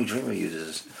that Tommy Dreamer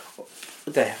uses.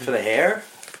 For the hair?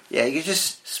 Yeah, you could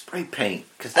just spray paint.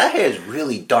 Because that hair is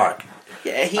really dark.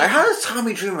 Yeah, how does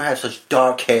Tommy Dreamer have such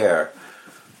dark hair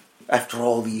after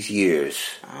all these years?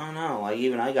 I don't know. Like,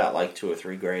 even I got like 2 or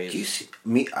 3 grays. Do you see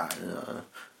me?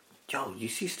 You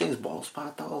see Sting's bald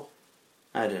spot though?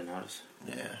 I didn't notice.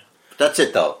 Yeah, that's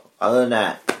it though. Other than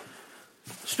that,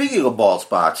 speaking of bald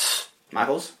spots,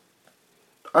 Michaels,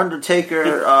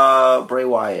 Undertaker, Bray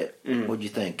Wyatt. Mm-hmm. What'd you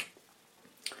think?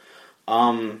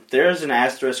 There's an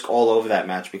asterisk all over that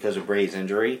match because of Bray's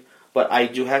injury. But I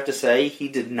do have to say, he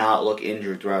did not look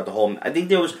injured throughout the whole... I think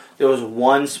there was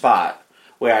one spot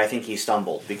where I think he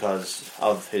stumbled because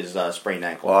of his sprained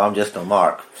ankle. Well, I'm just a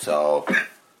mark, so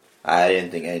I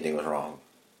didn't think anything was wrong.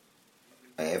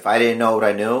 If I didn't know what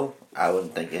I knew, I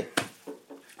wouldn't think it.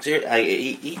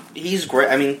 He's great.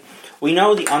 I mean, we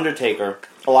know The Undertaker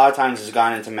a lot of times has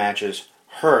gone into matches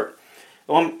hurt.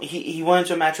 He went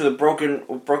into a match with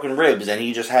broken ribs, and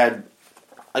he just had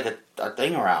like a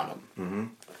thing around him. Mm-hmm.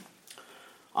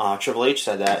 Triple H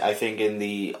said that, I think, in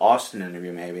the Austin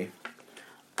interview, maybe.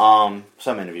 Some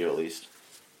interview, at least.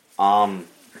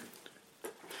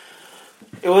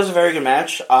 It was a very good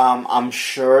match. I'm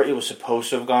sure it was supposed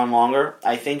to have gone longer.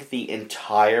 I think the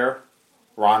entire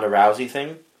Ronda Rousey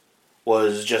thing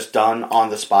was just done on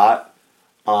the spot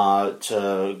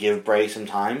to give Bray some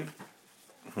time.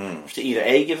 To either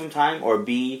A, give him time, or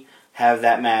B, have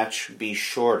that match be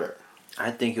shorter.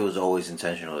 I think it was always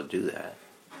intentional to do that.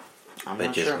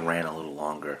 But just ran a little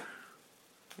longer.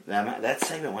 That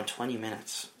segment went 20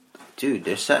 minutes. Dude,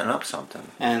 they're setting up something.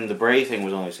 And the Bray thing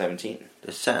was only 17.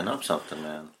 They're setting up something,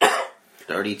 man.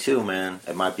 32, man.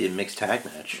 It might be a mixed tag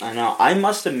match. I know. I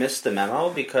must have missed the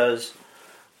memo because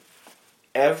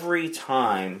every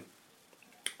time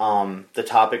the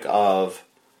topic of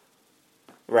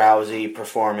Rousey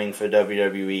performing for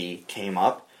WWE came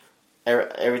up.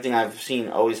 Everything I've seen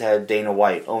always had Dana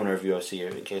White, owner of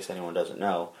UFC, in case anyone doesn't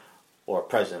know, or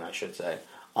president, I should say.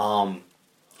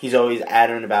 He's always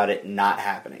adamant about it not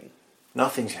happening.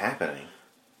 Nothing's happening.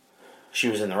 She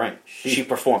was in the ring. She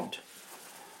performed.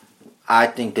 I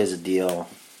think there's a deal.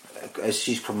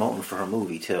 She's promoting for her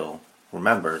movie too.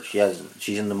 Remember,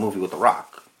 she's in the movie with The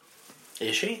Rock.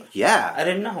 Is she? Yeah. I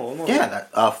didn't know. What movie?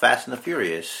 Yeah, Fast and the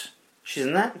Furious. She's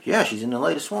in that? Yeah, she's in the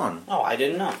latest one. Oh, I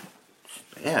didn't know.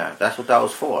 Yeah, that's what that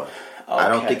was for. Okay. I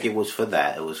don't think it was for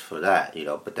that. It was for that,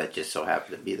 but that just so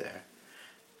happened to be there.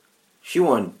 She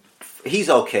wouldn't. He's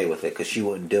okay with it because she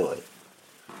wouldn't do it.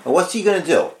 And what's he gonna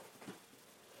do?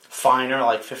 Fine her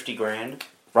like $50,000.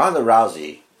 Ronda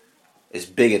Rousey is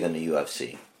bigger than the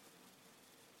UFC.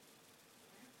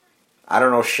 I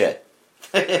don't know shit.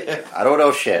 I don't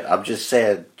know shit. I'm just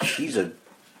saying she's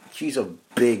a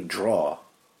big draw.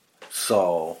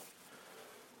 So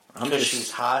because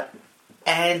she's hot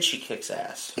and she kicks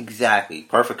ass. Exactly.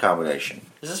 Perfect combination.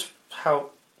 Is this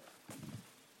how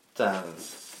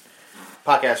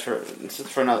podcast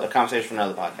for another conversation for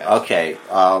another podcast? Okay.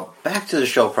 Back to the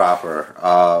show proper.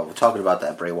 We're talking about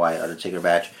that Bray Wyatt Undertaker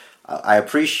match. I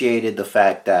appreciated the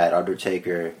fact that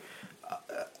Undertaker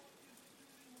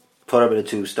put him in a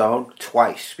tombstone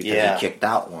twice because he kicked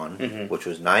out one, which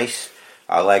was nice.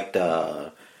 I liked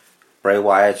Bray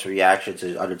Wyatt's reaction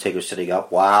to Undertaker sitting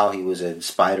up while he was in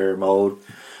spider mode.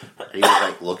 He was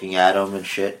like looking at him and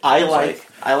shit. I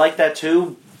like that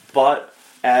too, but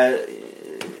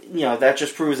that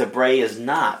just proves that Bray is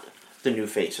not the new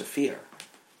face of fear.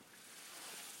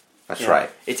 That's right.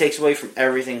 It takes away from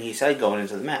everything he said going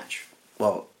into the match.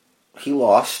 Well, he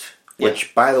lost,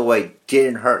 which, by the way,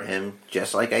 didn't hurt him,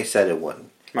 just like I said it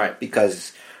wouldn't. Right.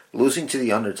 Because losing to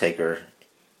The Undertaker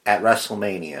at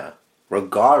WrestleMania,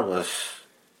 regardless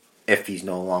if he's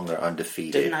no longer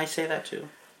undefeated... Didn't I say that too?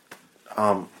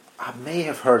 I may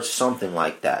have heard something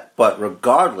like that. But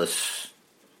regardless,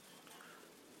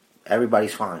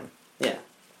 everybody's fine. Yeah.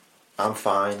 I'm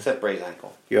fine. Except Bray's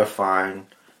ankle. You're fine.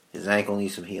 His ankle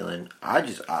needs some healing.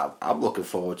 I'm looking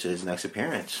forward to his next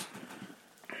appearance.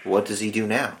 What does he do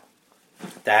now?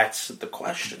 That's the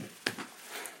question.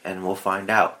 And we'll find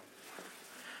out.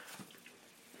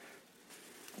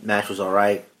 Match was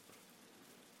alright.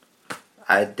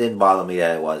 It didn't bother me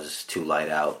that it was too light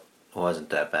out. It wasn't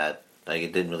that bad. Like,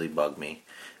 it didn't really bug me.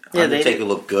 Yeah, Undertaker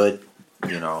looked good,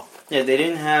 Yeah, they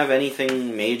didn't have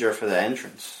anything major for the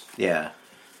entrance. Yeah.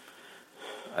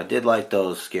 I did like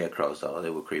those scarecrows, though. They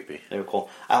were creepy. They were cool.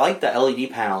 I like the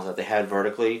LED panels that they had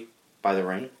vertically by the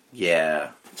ring. Yeah.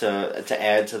 To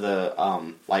add to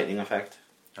the lightning effect.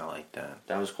 I like that.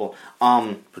 That was cool.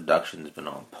 Production's been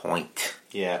on point.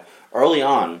 Yeah. Early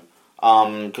on,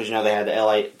 because they had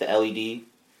the LED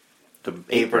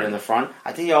apron in the front.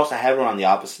 I think they also had one on the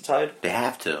opposite side. They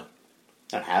have to.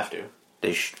 Don't have to.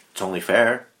 It's only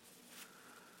fair.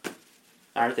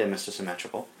 Aren't they Mr.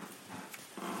 Symmetrical?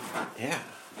 Yeah.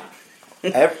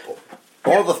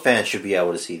 All the fans should be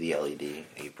able to see the LED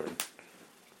apron.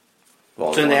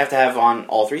 So then they have to have on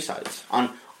all three sides.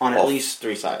 On at least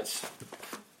three sides.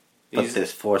 But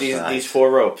there's four sides. These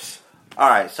four ropes.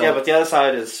 Alright, so... Yeah, but the other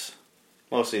side is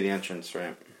mostly the entrance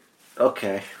ramp.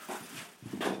 Okay.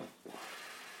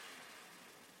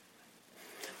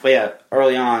 But yeah,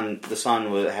 early on, the sun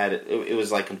it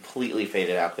was like completely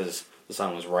faded out because the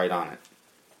sun was right on it.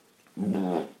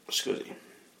 Excuse me.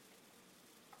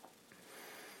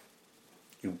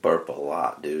 You burp a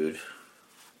lot, dude.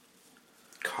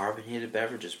 Carbonated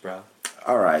beverages, bro.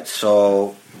 Alright,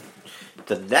 so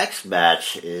the next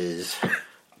match is...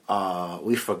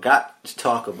 we forgot to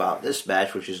talk about this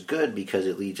match, which is good because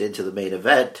it leads into the main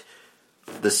event.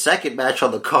 The second match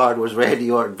on the card was Randy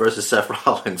Orton versus Seth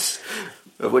Rollins.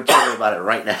 We're talking about it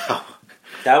right now.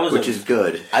 Which is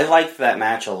good. I liked that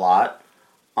match a lot.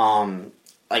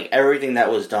 Like everything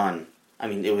that was done. I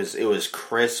mean, it was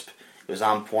crisp. It was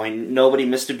on point. Nobody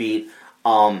missed a beat.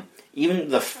 Even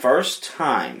the first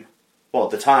time,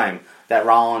 the time that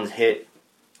Rollins hit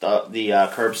the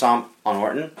curb stomp on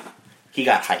Orton, he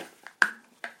got hyped.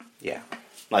 Yeah.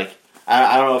 Like,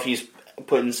 I don't know if he's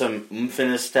putting some oomph in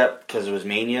his step because it was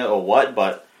Mania or what,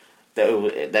 but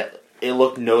that it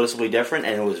looked noticeably different,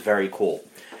 and it was very cool.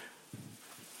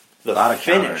 A lot of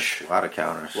counters.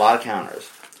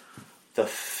 The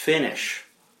finish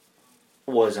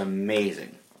was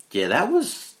amazing. Yeah, that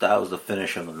was the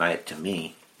finish of the night to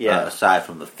me. Yeah. Aside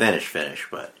from the finish,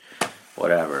 but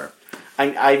whatever.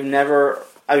 I've never...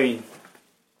 I mean,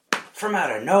 from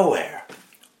out of nowhere.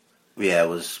 Yeah, it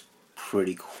was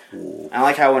pretty cool. I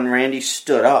like how when Randy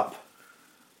stood up,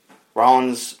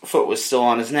 Rollins' foot was still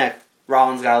on his neck.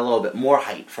 Rollins got a little bit more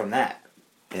height from that.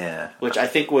 Yeah. Which I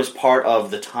think was part of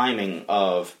the timing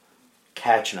of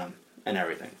catching him and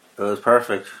everything. It was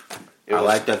perfect. I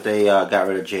like that they got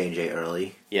rid of J&J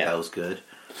early. Yeah. That was good.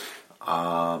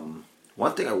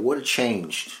 One thing I would have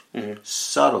changed,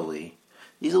 subtly,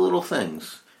 these are little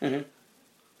things. Mm-hmm.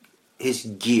 His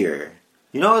gear.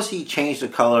 You notice he changed the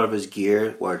color of his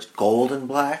gear where it's gold and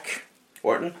black?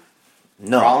 Orton?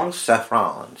 No, Rollins? Seth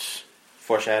Rollins.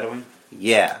 Foreshadowing?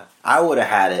 Yeah. I would have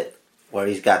had it where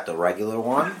he's got the regular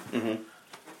one. Mm-hmm.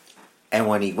 And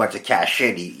when he went to cash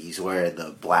in, he's wearing the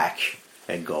black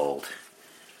and gold.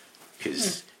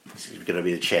 Because he's going to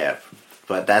be the champ.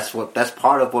 But that's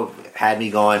part of what had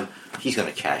me going, he's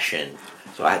going to cash in.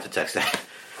 So I had to text that.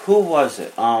 Who was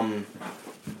it?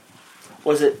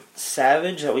 Was it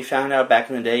Savage that we found out back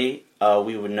in the day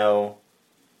we would know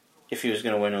if he was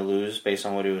going to win or lose based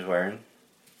on what he was wearing?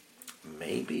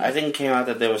 Maybe. I think it came out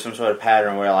that there was some sort of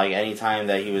pattern where, like, any time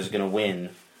that he was going to win,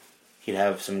 he'd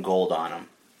have some gold on him.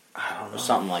 I don't know. Or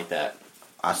something like that.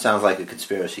 Sounds like a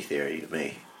conspiracy theory to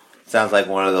me. Sounds like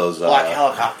one of those... Black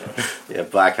helicopters. Yeah,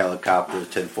 black helicopters,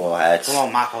 tinfoil hats. Come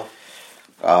on,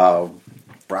 Mako.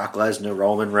 Brock Lesnar,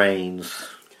 Roman Reigns.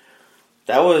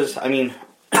 That was, I mean...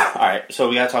 Alright, so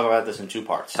we gotta talk about this in two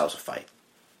parts. That was a fight.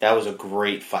 That was a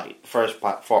great fight. First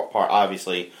part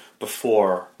obviously,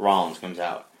 before Rollins comes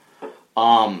out.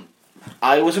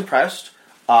 I was impressed.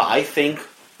 I think...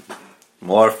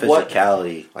 More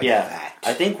physicality. That.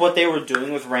 I think what they were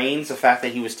doing with Reigns, the fact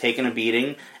that he was taking a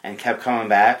beating and kept coming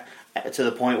back, to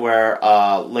the point where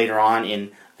later on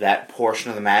in that portion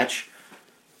of the match,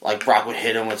 like Brock would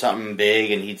hit him with something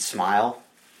big and he'd smile.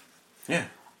 Yeah.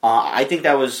 I think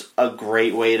that was a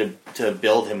great way to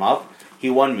build him up.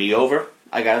 He won me over,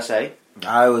 I gotta say.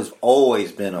 I was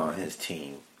always been on his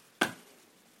team.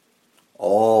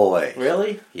 Always.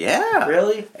 Really? Yeah.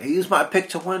 Really? He was my pick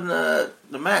to win the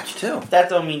match, too. That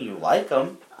don't mean you like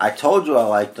him. I told you I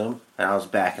liked him, and I was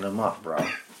backing him up, bro.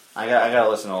 I gotta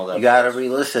listen to all that. You gotta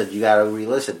re-listen.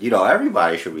 You know,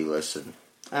 everybody should re-listen.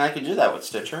 And I could do that with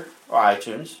Stitcher or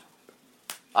iTunes.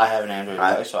 I have an Android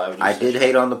device, so I would use I Stitcher. did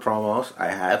hate on the promos. I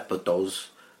have, but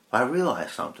I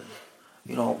realized something.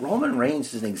 You know, Roman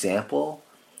Reigns is an example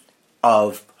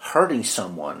of hurting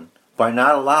someone by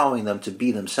not allowing them to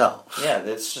be themselves. Yeah,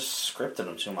 it's just scripted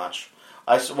them too much.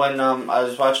 When I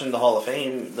was watching the Hall of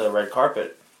Fame, the red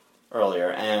carpet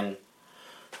earlier, and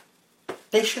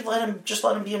they should let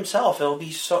him be himself. It'll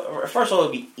be first of all,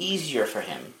 it'll be easier for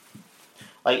him.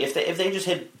 Like if they just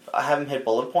have him hit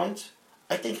bullet points,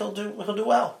 I think he'll do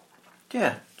well.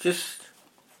 Yeah, just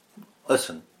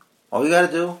listen. All you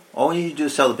need to do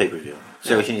is sell the pay-per-view.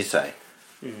 Say what you need to say.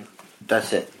 Mm-hmm.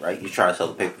 That's it, right? You try to sell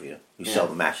the pay-per-view. You sell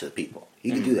the match to the people.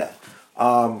 You can do that.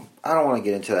 I don't want to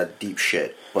get into that deep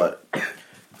shit, but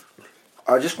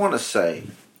I just want to say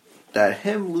that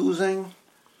him losing...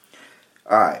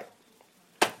 Alright.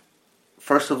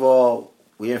 First of all,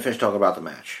 we didn't finish talking about the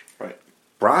match. Right.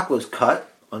 Brock was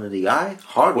cut under the eye.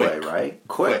 Hard way, Quick. right?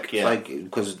 Quick. Yeah. Like,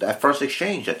 because that first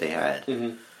exchange that they had.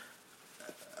 Mm-hmm.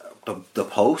 The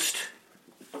post,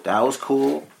 that was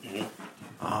cool.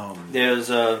 Mm-hmm. There's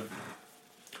a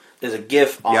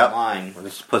GIF online.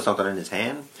 Let's put something in his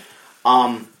hand.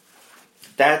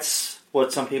 That's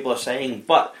what some people are saying,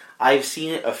 but I've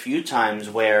seen it a few times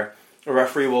where a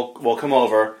referee will come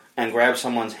over and grab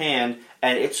someone's hand,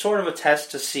 and it's sort of a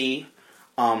test to see,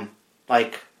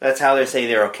 like, that's how they say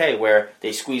they're okay, where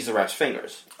they squeeze the ref's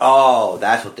fingers. Oh,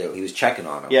 that's what he was checking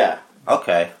on him. Yeah.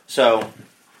 Okay. So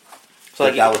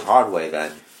like that was hard way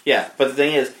then. Yeah, but the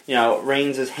thing is,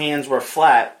 Reigns' hands were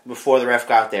flat before the ref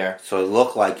got there. So it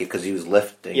looked like it because he was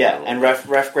lifting. Yeah, and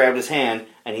ref grabbed his hand,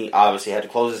 and he obviously had to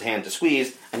close his hand to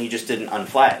squeeze, and he just didn't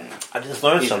unflatten. I just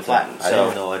learned something. I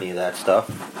didn't know any of that stuff.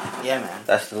 Yeah, man.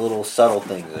 That's the little subtle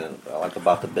things that I like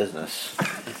about the business.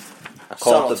 I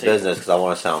call it the business because I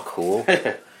want to sound cool.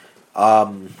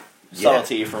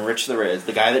 Subtlety from Rich the Riz,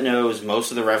 the guy that knows most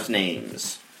of the refs'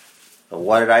 names. So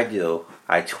what did I do?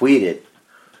 I tweeted,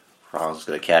 Ron's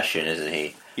going to cash in, isn't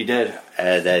he? You did.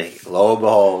 And then, lo and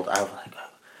behold, I was like,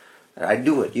 and I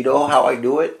knew it. You know how I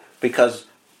knew it? Because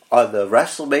on the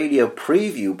Wrestlemania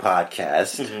preview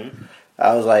podcast,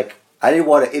 I was like, I didn't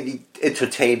want to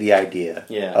entertain the idea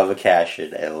of a cash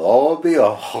in. And lo and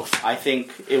behold. I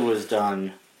think it was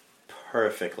done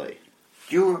perfectly.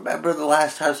 Do you remember the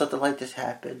last time something like this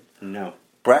happened? No.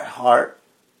 Bret Hart.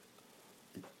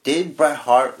 Did Bret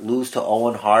Hart lose to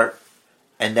Owen Hart?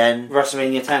 And then...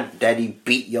 WrestleMania 10. Then he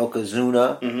beat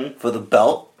Yokozuna for the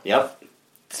belt? Yep.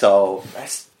 So,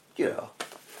 that's,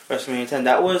 WrestleMania 10.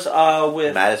 That was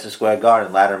with... Madison Square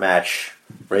Garden, ladder match.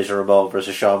 Razor Ramon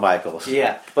versus Shawn Michaels.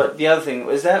 Yeah, but the other thing,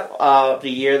 was that the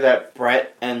year that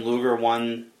Brett and Luger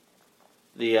won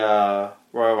the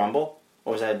Royal Rumble?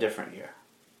 Or was that a different year?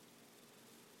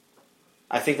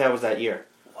 I think that was that year.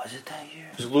 Was it that year?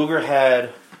 Because Luger had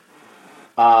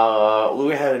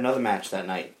another match that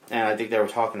night, and I think they were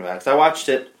talking about it. Because I watched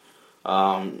it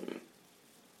a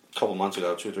couple months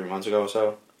ago, 2 or 3 months ago or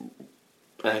so,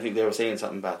 and I think they were saying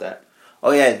something about that.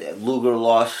 Oh yeah, Luger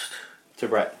lost to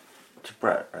Brett. To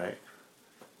Brett, right?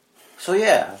 So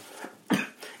yeah,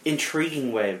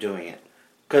 intriguing way of doing it.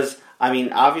 Because I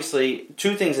mean, obviously,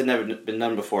 two things had never been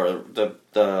done before.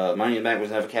 The Money in the Bank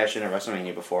was never cashed in at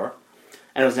WrestleMania before,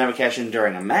 and it was never cashed in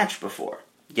during a match before.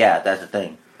 Yeah, that's the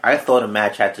thing. I thought a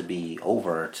match had to be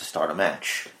over to start a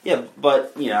match. Yeah,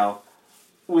 but you know,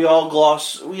 we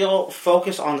all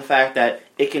focus on the fact that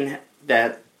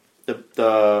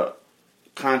the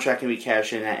contract can be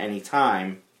cashed in at any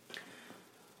time.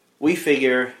 We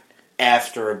figure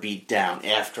after a beatdown,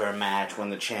 after a match,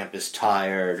 when the champ is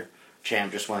tired,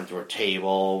 champ just went through a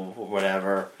table, or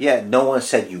whatever. Yeah, no one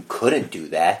said you couldn't do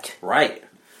that. Right.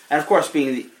 And of course,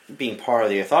 being part of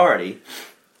the authority,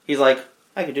 he's like,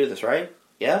 I could do this, right?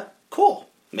 Yeah? Cool.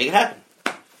 Make it happen.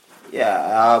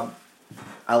 Yeah,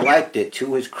 I liked it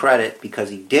to his credit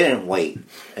because he didn't wait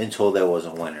until there was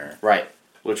a winner. Right.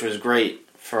 Which was great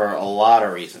for a lot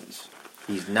of reasons.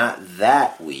 He's not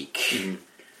that weak. Mm-hmm.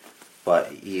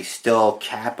 But he still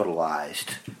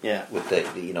capitalized, with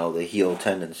the heel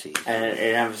tendencies, and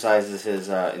it emphasizes his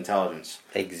intelligence.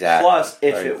 Exactly. Plus,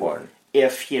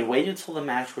 if he had waited until the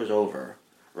match was over,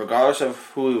 regardless of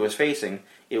who he was facing,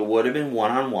 it would have been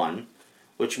 1-on-1,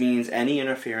 which means any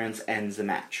interference ends the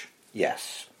match.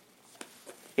 Yes.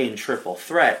 In triple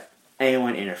threat,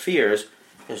 anyone interferes,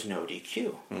 there's no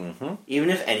DQ. Mm-hmm.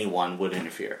 Even if anyone would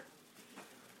interfere.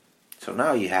 So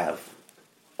now you have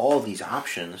all these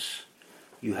options.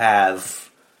 You have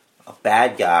a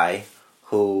bad guy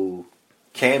who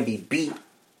can be beat.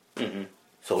 Mm-hmm.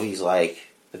 So he's like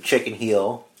the chicken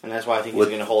heel. And that's why I think he's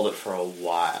going to hold it for a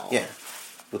while. Yeah.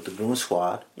 With the Goon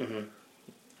Squad. Mm-hmm.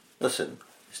 Listen,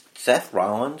 Seth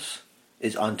Rollins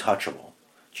is untouchable.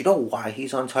 Do you know why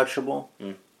he's untouchable?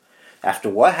 Mm. After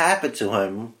what happened to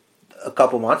him a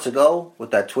couple months ago with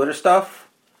that Twitter stuff,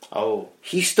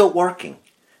 he's still working.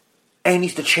 And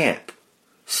he's the champ.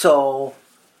 So...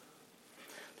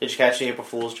 Did you catch the April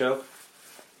Fool's joke?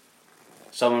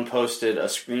 Someone posted a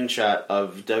screenshot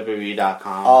of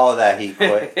WWE.com. Oh, that he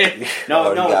quit.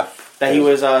 That he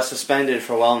was suspended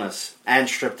for wellness and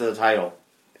stripped of the title.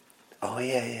 Oh,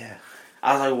 yeah.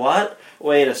 I was like, what?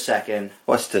 Wait a second.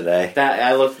 What's today?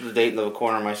 I looked at the date in the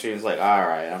corner of my screen and was like,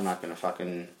 alright, I'm not going to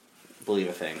fucking believe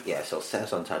a thing. Yeah, so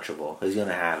Seth's untouchable. He's going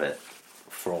to have it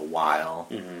for a while.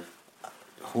 Mm-hmm.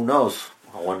 Who knows?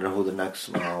 I wonder who the next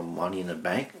Money in the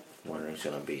Bank winner is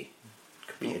going to be.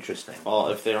 Could be interesting. Well,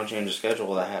 if they don't change the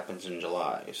schedule, that happens in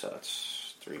July, so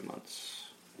that's 3 months.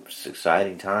 It's an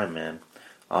exciting time, man.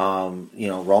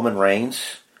 Roman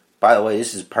Reigns, by the way,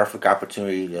 this is a perfect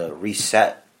opportunity to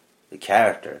reset the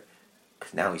character,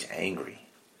 because now he's angry.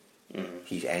 Mm-hmm.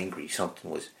 He's angry.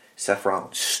 Seth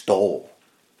Rollins stole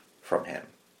from him.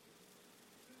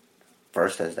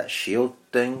 First as that Shield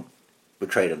thing,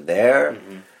 betrayed him there,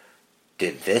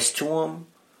 did this to him.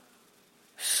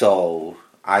 So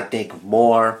I think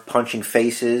more punching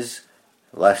faces,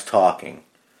 less talking.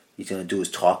 He's going to do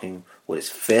his talking with his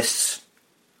fists.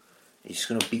 He's just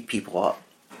going to beat people up.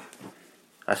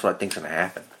 That's what I think's going to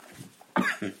happen.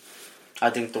 I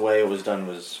think the way it was done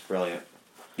was brilliant.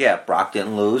 Yeah, Brock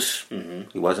didn't lose. Mm-hmm.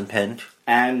 He wasn't pinned.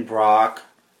 And Brock,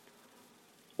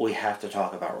 we have to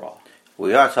talk about Raw.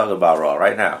 We are talking about Raw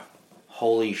right now.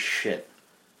 Holy shit.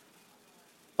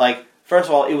 Like, first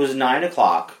of all, it was 9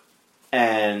 o'clock,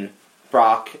 and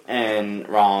Brock and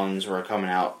Rollins were coming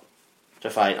out to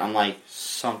fight. I'm like,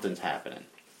 something's happening.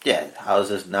 Yeah, how is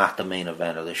this not the main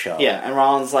event of the show? Yeah, and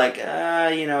Rollins like,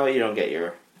 you don't get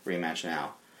your rematch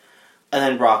now. And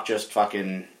then Brock just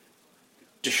fucking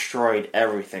destroyed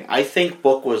everything. I think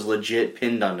Book was legit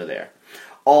pinned under there.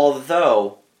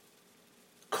 Although,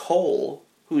 Cole,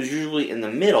 who's usually in the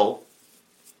middle,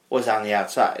 was on the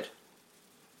outside.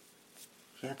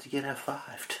 He had to get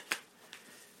F5'd.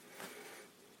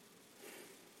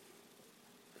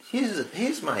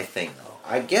 Here's my thing, though.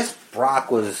 I guess Brock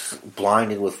was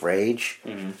blinded with rage.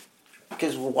 Mm-hmm.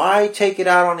 Because why take it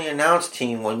out on the announce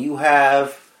team when you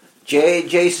have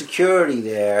J Security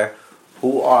there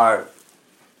who are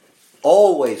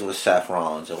always with Seth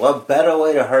Rollins? And what better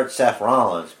way to hurt Seth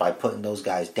Rollins by putting those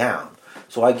guys down?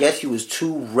 So I guess he was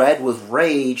too red with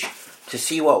rage to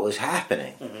see what was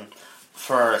happening. Mm-hmm.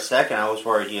 For a second, I was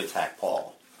worried he attacked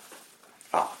Paul.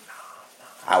 Oh,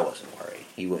 I wasn't worried.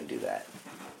 He wouldn't do that.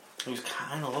 He was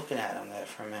kind of looking at him there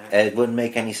for a minute. It wouldn't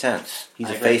make any sense. He's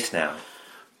a face now.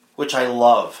 Which I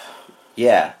love.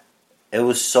 Yeah. It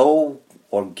was so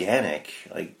organic.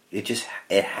 Like, it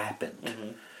happened. Mm-hmm.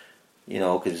 You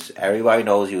know, because everybody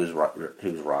knows he was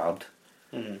robbed.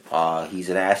 Mm-hmm. He's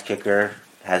an ass kicker.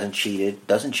 Hasn't cheated.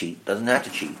 Doesn't cheat. Doesn't have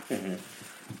to cheat. Mm-hmm.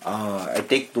 I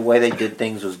think the way they did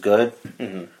things was good.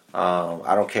 Mm-hmm.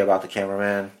 I don't care about the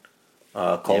cameraman.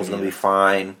 Cole's going to be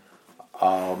fine.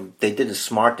 They did the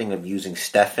smart thing of using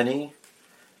Stephanie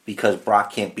because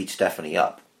Brock can't beat Stephanie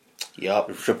up. Yep.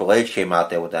 If Triple H came out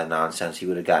there with that nonsense, he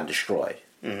would have gotten destroyed.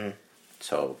 Mm-hmm.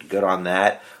 So, good on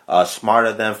that. Smart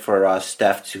of them for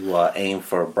Steph to aim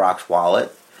for Brock's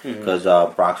wallet because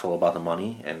Brock's all about the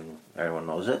money and everyone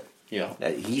knows it. Yeah.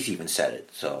 He's even said it.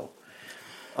 So,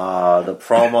 the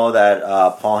promo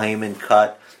that Paul Heyman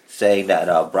cut saying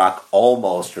that Brock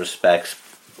almost respects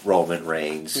Roman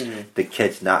Reigns. Mm-hmm. The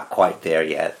kid's not quite there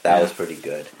yet. That was pretty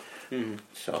good. Mm-hmm.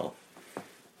 So,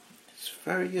 it's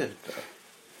very good.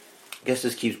 I guess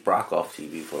this keeps Brock off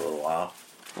TV for a little while.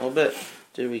 A little bit.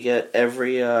 Did we get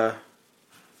every...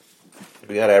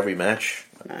 We got every match.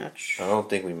 I don't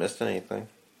think we missed anything.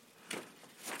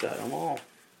 Got them all.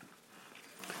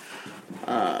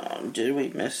 Did we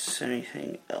miss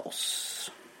anything else?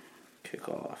 Kick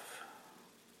off.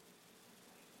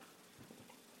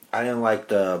 I didn't like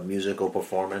the musical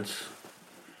performance.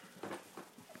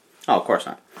 Oh, of course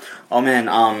not. Oh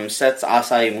man, Seth's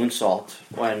Asai moonsault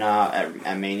when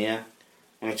at Mania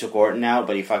when he took Orton out,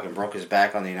 but he fucking broke his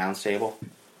back on the announce table.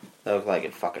 That looked like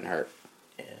it fucking hurt.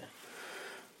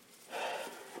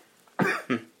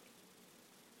 Yeah.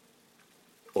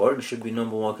 Orton should be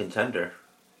number one contender.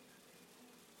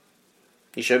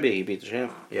 He should be. He beat the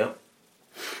champ. Yep.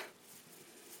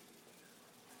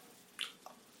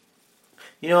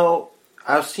 You know,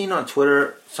 I've seen on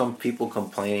Twitter some people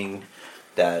complaining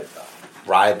that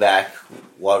Ryback,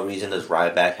 what reason does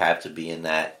Ryback have to be in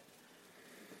that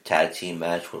tag team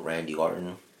match with Randy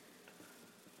Orton?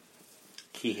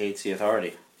 He hates the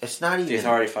Authority. It's not even... The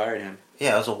Authority fired him.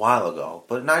 Yeah, it was a while ago.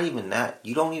 But not even that.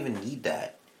 You don't even need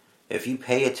that. If you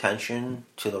pay attention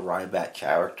to the Ryback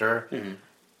character,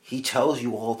 he tells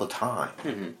you all the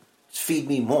time, feed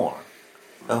me more.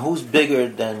 Now, who's bigger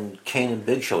than Kane and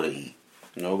Big Show to eat?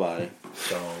 Nobody.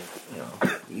 So,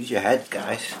 use your head,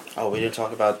 guys. Oh, we didn't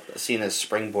talk about Cena's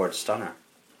springboard stunner.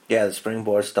 Yeah, the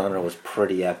springboard stunner was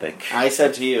pretty epic. I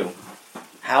said to you,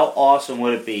 how awesome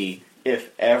would it be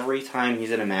if every time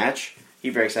he's in a match, he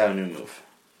breaks out a new move?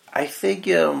 I think,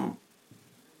 I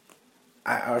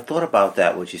thought about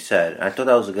that, what you said. I thought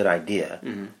that was a good idea.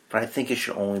 Mm-hmm. But I think it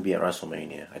should only be at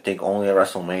WrestleMania. I think only at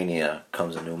WrestleMania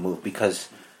comes a new move because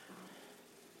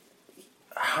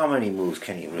how many moves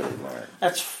can he really learn?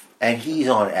 And he's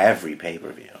on every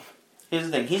pay-per-view. Here's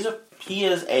the thing. He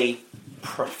is a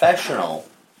professional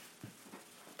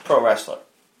pro wrestler.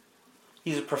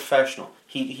 He's a professional.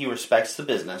 He respects the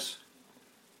business.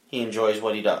 He enjoys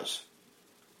what he does.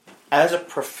 As a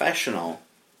professional,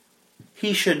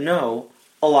 he should know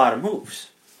a lot of moves.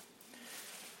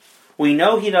 We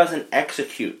know he doesn't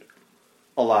execute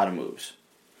a lot of moves.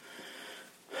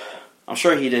 I'm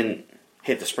sure he didn't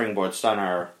hit the springboard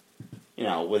stunner,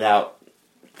 without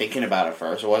thinking about it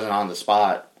first. It wasn't on the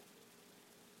spot.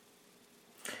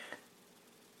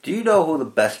 Do you know who the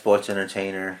best sports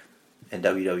entertainer in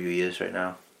WWE is right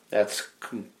now?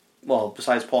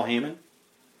 Besides Paul Heyman?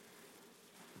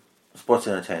 Sports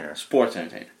entertainer. It's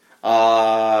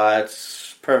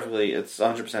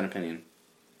 100% opinion.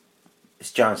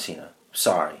 It's John Cena.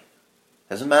 Sorry.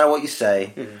 Doesn't matter what you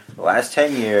say. Mm-hmm. The last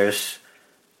 10 years,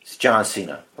 it's John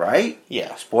Cena, right?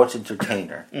 Yeah. Sports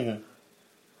entertainer. Mm-hmm.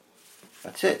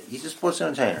 That's it. He's a sports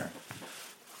entertainer.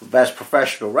 The best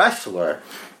professional wrestler,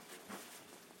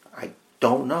 I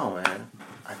don't know, man.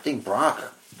 I think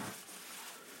Brock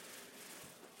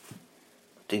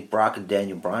and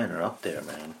Daniel Bryan are up there,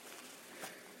 man.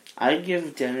 I'd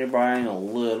give Daniel Bryan a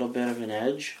little bit of an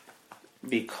edge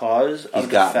because he's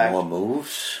got more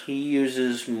moves. He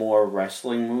uses more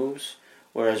wrestling moves,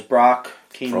 whereas Brock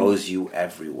throws you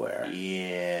everywhere.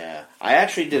 Yeah, I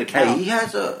actually did a count. Hey, he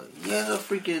has a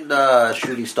freaking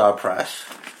shooting star press.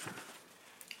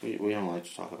 We don't like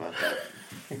to talk about that.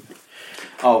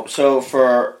 Oh, so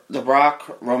for the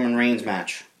Brock Roman Reigns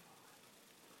match,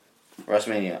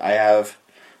 WrestleMania,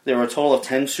 there were a total of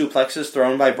 10 suplexes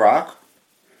thrown by Brock.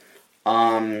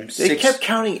 They kept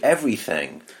counting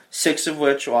everything. 6 of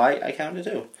which, I counted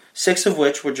too. 6 of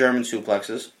which were German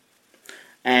suplexes.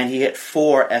 And he hit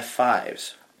 4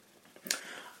 F5s.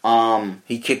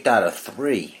 He kicked out of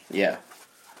 3. Yeah.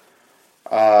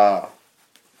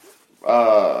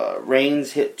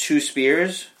 Reigns hit 2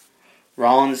 spears.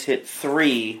 Rollins hit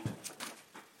 3.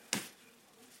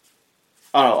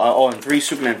 And 3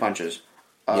 Superman punches.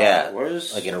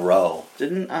 Like in a row.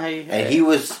 Didn't I? And he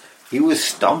was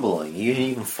stumbling. He didn't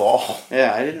even fall.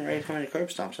 Yeah, I didn't rate how many curb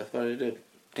stomps. I thought I did.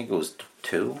 I think it was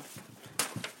 2.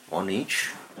 1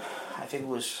 each. I think it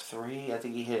was 3. I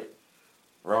think he hit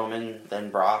Roman, then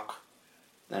Brock,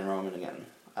 then Roman again.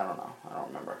 I don't know. I don't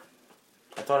remember.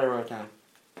 I thought I wrote it down.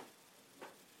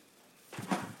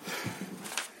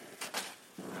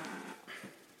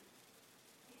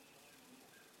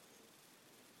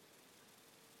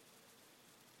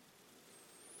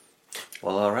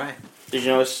 Well, all right. Did you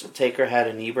notice Taker had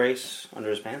a knee brace under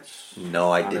his pants?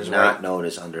 No, I did not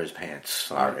notice under his pants.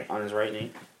 Sorry. On his right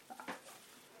knee?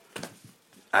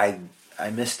 I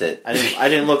missed it. I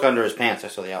didn't look under his pants. I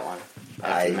saw the outline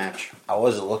after the match. I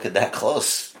wasn't looking that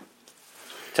close. To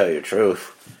tell you the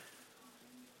truth.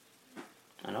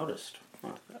 I noticed.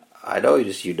 Huh. I know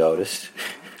you noticed.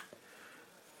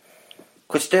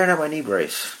 Quit staring at my knee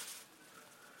brace.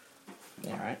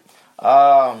 Yeah, right.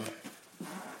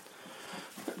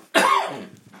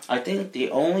 I think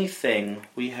the only thing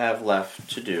we have left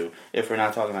to do, if we're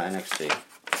not talking about NXT.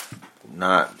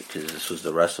 Not, because this was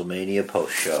the WrestleMania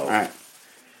post show. Alright.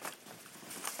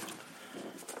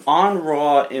 On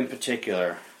Raw in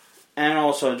particular, and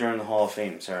also during the Hall of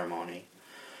Fame ceremony,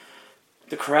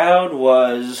 the crowd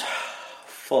was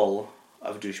full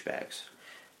of douchebags.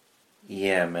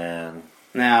 Yeah, man.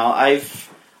 Now, I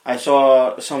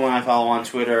saw someone I follow on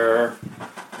Twitter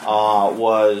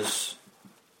was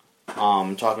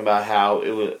talking about how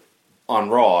it was on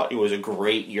Raw. It was a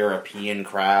great European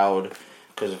crowd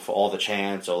because of all the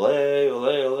chants, ole, ole,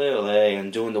 ole, ole,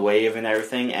 and doing the wave and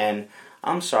everything. And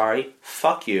I'm sorry,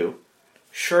 fuck you.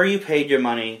 Sure, you paid your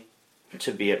money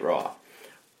to be at Raw,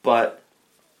 but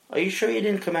are you sure you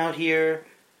didn't come out here,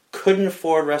 couldn't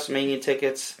afford WrestleMania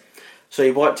tickets, so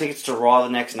you bought tickets to Raw the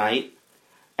next night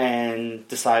and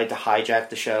decided to hijack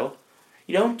the show?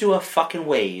 You don't do a fucking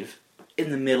wave in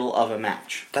the middle of a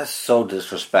match. That's so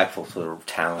disrespectful to the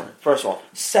talent. First of all.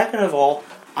 Second of all,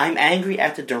 I'm angry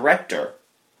at the director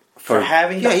for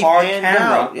having the hard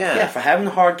camera. For having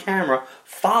the hard camera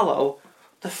follow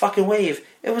the fucking wave.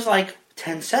 It was like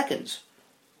 10 seconds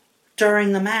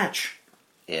during the match.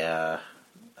 Yeah,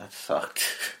 that sucked.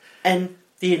 And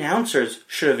the announcers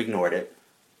should have ignored it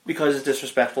because it's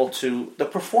disrespectful to the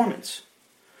performance.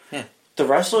 Yeah. The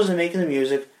wrestlers are making the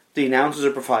music, the announcers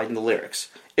are providing the lyrics.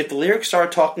 If the lyrics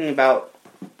start talking about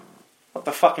what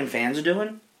the fucking fans are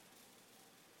doing,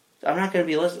 I'm not going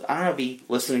to be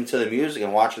listening to the music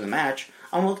and watching the match.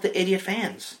 I'm going to look at the idiot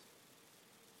fans.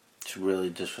 It's really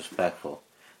disrespectful.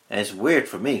 And it's weird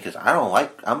for me because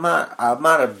I'm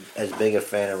not as big a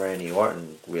fan of Randy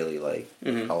Orton really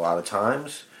a lot of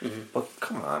times. Mm-hmm. But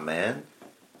come on, man.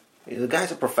 The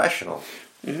guy's a professional.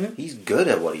 Mm-hmm. He's good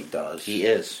at what he does. He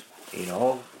is. You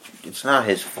know, it's not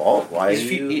his fault. Why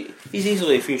he's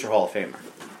easily a future Hall of Famer.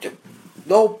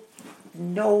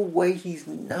 No way he's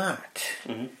not.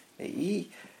 Mm-hmm.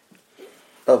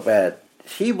 Look, man,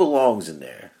 he belongs in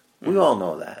there. We all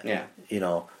know that. Yeah. You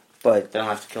know, but they don't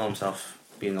have to kill himself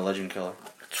being the legend killer.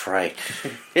 That's right.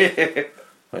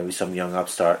 Maybe some young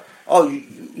upstart. Oh,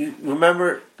 you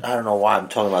remember? I don't know why I'm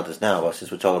talking about this now, but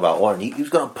since we're talking about Orton, he was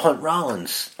going to punt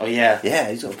Rollins. Oh, yeah. Yeah,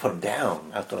 he's going to put him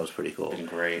down. I thought it was pretty cool. Been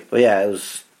great. But yeah, it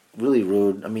was really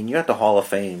rude. I mean, you're at the Hall of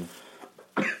Fame.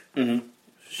 Mm-hmm.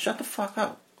 Shut the fuck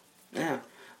up. Yeah.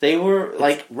 They were,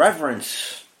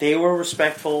 reverence. They were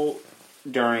respectful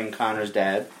during Connor's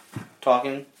dad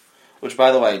talking. Which,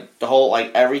 by the way, the whole,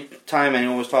 every time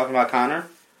anyone was talking about Connor,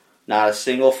 not a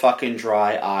single fucking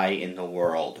dry eye in the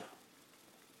world.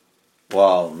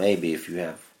 Well, maybe if you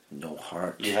have no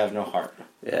heart. You have no heart.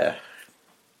 Yeah.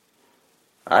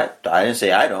 I didn't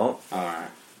say I don't. Alright.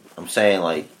 I'm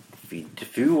saying,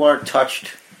 if you weren't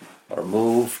touched or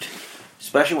moved,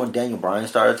 especially when Daniel Bryan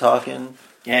started talking.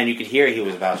 Yeah, and you could hear he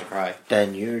was about to cry.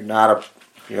 Then you're not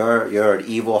you're an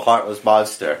evil, heartless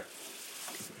monster.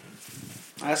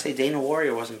 I gotta say, Dana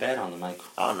Warrior wasn't bad on the mic.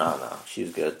 Oh, no. She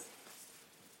was good.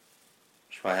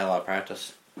 She probably had a lot of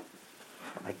practice.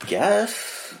 I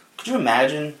guess. Could you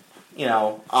imagine,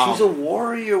 She's a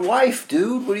warrior wife,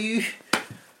 dude. What do you...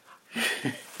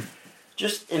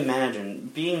 Just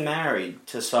imagine being married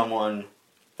to someone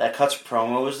that cuts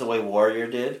promos the way Warrior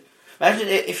did. Imagine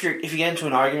if you get into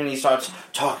an argument and he starts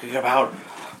talking about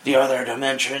the other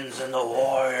dimensions and the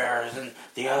warriors and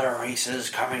the other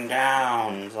races coming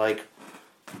down. It's like...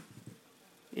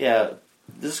 Yeah,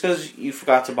 this is because you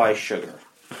forgot to buy sugar.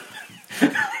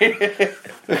 I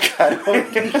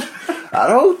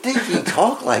don't think he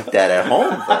talked like that at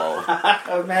home, though.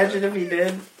 Imagine if he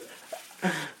did.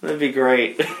 That'd be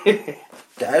great.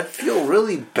 I'd feel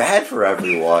really bad for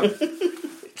everyone.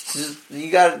 It's just, you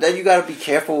gotta be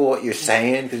careful with what you're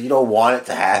saying because you don't want it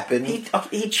to happen.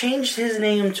 He changed his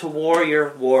name to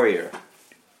Warrior.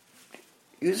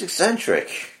 He was eccentric.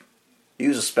 He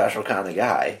was a special kind of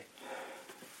guy.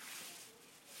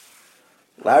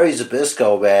 Larry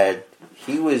Zbyszko, man,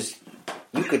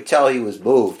 you could tell he was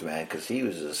moved, man, because he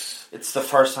was just... It's the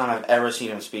first time I've ever seen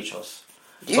him speechless.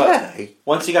 Yeah. But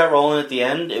once he got rolling at the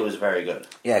end, it was very good.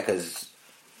 Yeah, because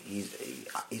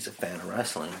he's a fan of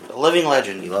wrestling. A living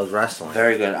legend. He loves wrestling.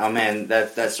 Very good. Oh, man,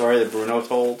 that story that Bruno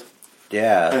told.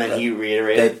 Yeah. And then he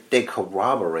reiterated. They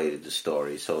corroborated the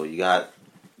story, so you got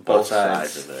both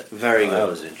sides of it. Very good. That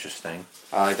was interesting.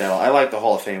 I like that. I like the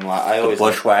Hall of Fame a lot. The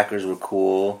Bushwhackers were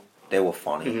cool. They were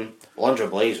funny. Mm-hmm. Alundra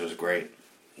Blaze was great.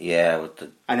 Yeah,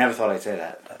 I never thought I'd say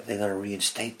that. They're gonna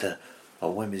reinstate a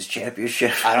women's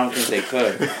championship. I don't think they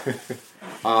could.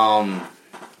 I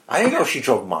didn't know she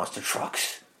drove monster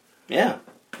trucks. Yeah,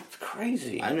 it's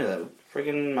crazy. I knew that.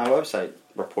 Freaking my website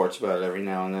reports about it every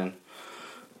now and then.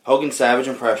 Hogan's Savage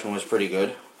impression was pretty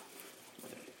good.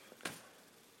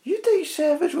 You think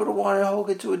Savage would have wanted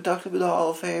Hogan to induct him in the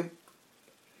Hall of Fame?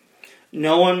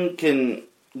 No one can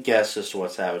guess as to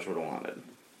what Savage would have wanted.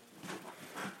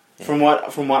 Yeah.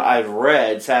 From what I've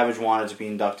read, Savage wanted to be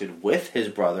inducted with his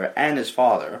brother and his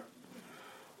father,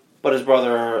 but his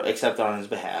brother accepted on his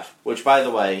behalf. Which, by the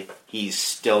way, he's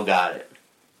still got it.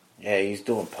 Yeah, he's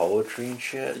doing poetry and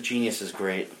shit. The Genius is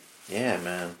great. Yeah,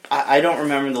 man. I don't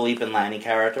remember the Leap and Lanny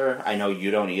character. I know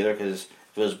you don't either, because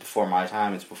if it was before my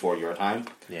time, it's before your time.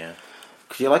 Yeah.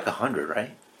 Because you're like 100,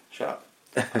 right? Shut up.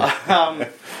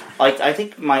 I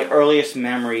think my earliest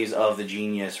memories of the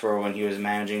Genius were when he was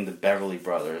managing the Beverly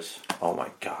Brothers. Oh my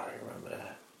god, I remember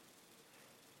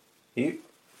that.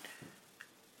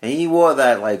 He wore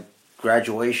that like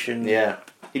graduation. Yeah,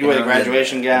 he'd wear the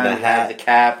graduation gown. The he had the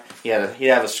cap. He'd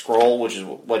have a scroll, which is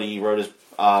what he wrote his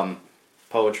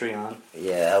poetry on.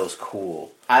 Yeah, that was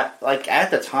cool. At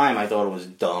the time, I thought it was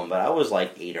dumb, but I was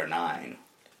like 8 or 9.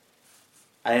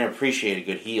 I didn't appreciate a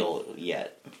good heel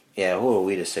yet. Yeah, who are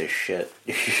we to say shit?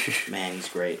 Man, he's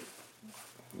great.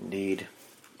 Indeed.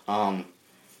 Did you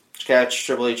catch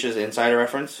Triple H's insider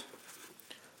reference?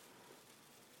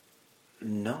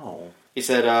 No. He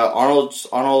said Arnold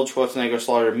Schwarzenegger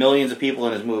slaughtered millions of people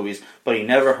in his movies, but he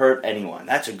never hurt anyone.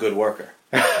 That's a good worker.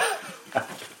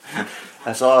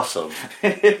 That's awesome.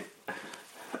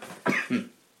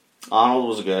 Arnold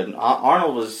was good.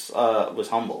 Arnold was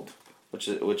humbled, which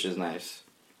is nice.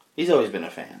 He's always been a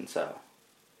fan, so.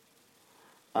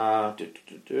 I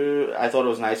thought it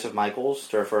was nice of Michaels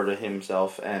to refer to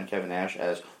himself and Kevin Nash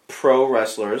as pro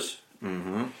wrestlers.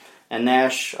 Mm-hmm. And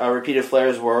Nash repeated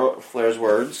Flair's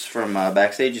words from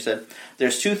backstage. He said,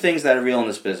 "There's 2 things that are real in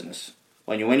this business: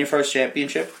 when you win your first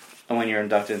championship, and when you're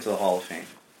inducted into the Hall of Fame."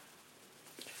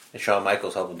 And Shawn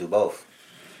Michaels helped him do both.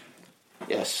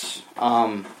 Yes.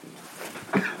 2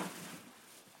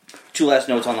 last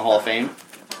notes on the Hall of Fame.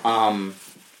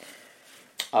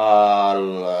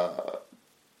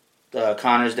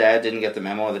 Connor's dad didn't get the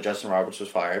memo that Justin Roberts was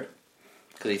fired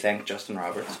because he thanked Justin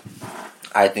Roberts.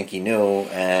 I think he knew,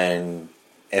 and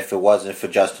if it wasn't for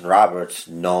Justin Roberts,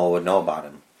 no one would know about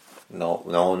him. No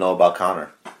one would know about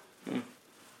Connor.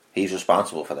 He's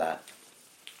responsible for that.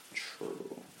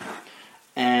 True.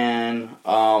 And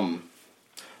the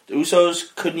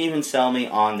Usos couldn't even sell me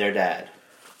on their dad.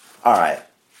 All right,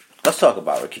 let's talk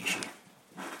about Rikishi.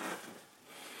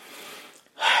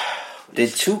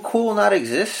 Did Too Cool not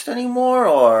exist anymore,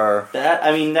 or they were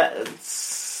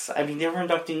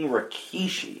inducting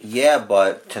Rikishi. Yeah,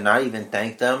 but to not even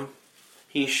thank them.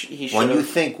 He should. When you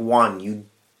think one, you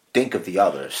think of the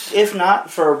others. If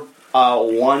not for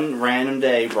one random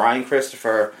day, Brian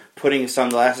Christopher putting his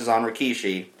sunglasses on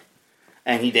Rikishi,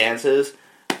 and he dances,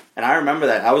 and I remember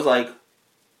that. I was like,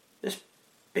 this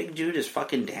big dude is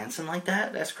fucking dancing like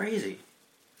that? That's crazy.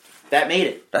 That made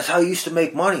it. That's how he used to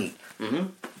make money. Mm-hmm.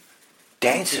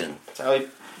 Dancing. That's how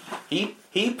he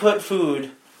put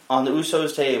food on the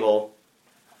Usos' table,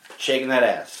 shaking that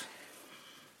ass.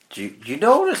 Do you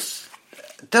notice?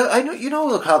 I know you know.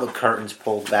 Look how the curtains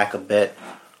pulled back a bit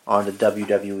on the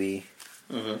WWE.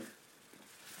 Mm-hmm.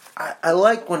 I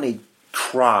like when they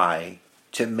try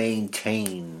to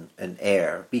maintain an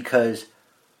air because.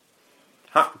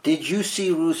 Did you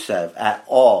see Rusev at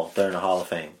all during the Hall of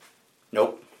Fame?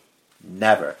 Nope.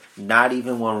 Never. Not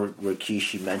even when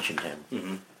Rikishi mentioned him.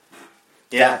 Mm-hmm.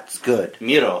 Yeah. That's good.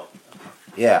 Miro.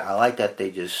 Yeah, I like that they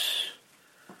just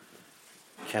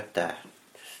kept that.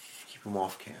 Just keep him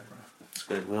off camera. That's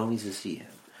good. We don't need to see him.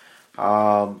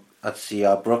 Let's see.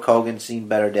 Brooke Hogan seen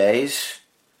better days.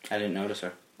 I didn't notice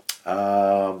her.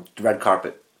 The red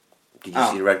carpet. Did you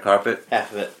see the red carpet?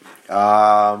 Half of it.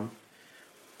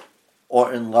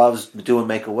 Orton loves doing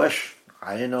Make-A-Wish.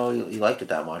 I didn't know he liked it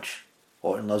that much.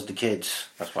 Orton loves the kids.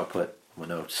 That's what I put in my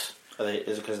notes.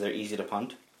 Is it because they're easy to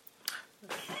punt?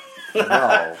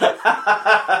 No.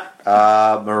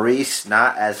 Maurice,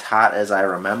 not as hot as I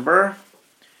remember.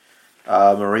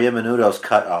 Maria Menounos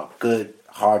cut a good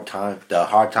Hard Times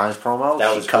promo.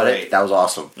 That was she cut great. it. That was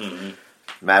awesome. Mm-hmm.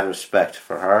 Mad respect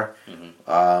for her.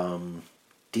 Mm-hmm.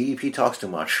 DDP talks too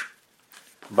much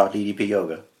about DDP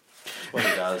yoga. That's what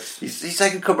he does. He's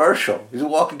like a commercial. He's a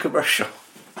walking commercial.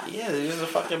 Yeah, he's a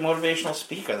fucking motivational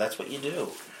speaker. That's what you do.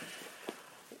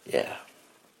 Yeah.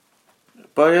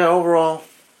 But yeah, overall,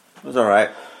 it was alright.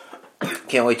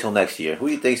 Can't wait till next year. Who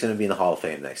do you think's going to be in the Hall of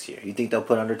Fame next year? You think they'll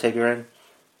put Undertaker in?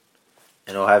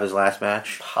 And he'll have his last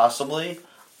match? Possibly.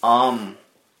 I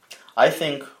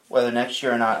think whether next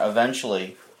year or not,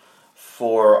 eventually,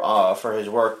 for his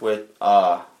work with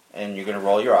and you're gonna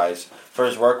roll your eyes for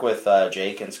his work with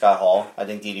Jake and Scott Hall, I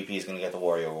think DDP is gonna get the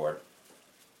Warrior Award.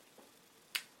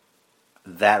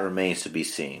 That remains to be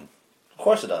seen. Of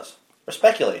course it does. We're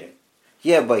speculating.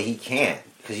 Yeah, but he can't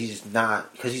because he's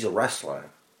a wrestler.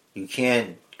 You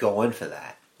can't go in for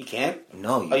that. You can't?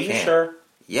 No, you can't. Are you sure?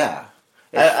 Yeah.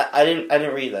 I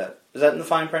didn't read that. Is that in the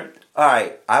fine print? All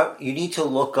right, you need to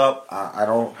look up. I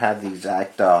don't have the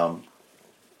exact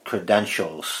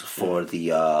credentials for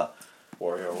the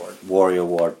Warrior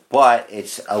Award, but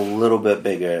it's a little bit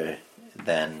bigger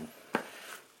than.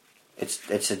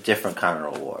 It's a different kind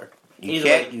of award. You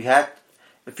have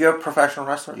if you're a professional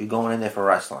wrestler, you're going in there for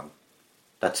wrestling.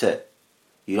 That's it.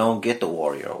 You don't get the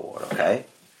Warrior Award, okay?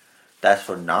 That's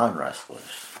for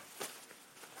non-wrestlers.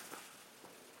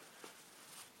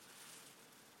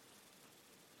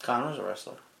 Connor's a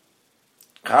wrestler.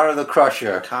 Connor the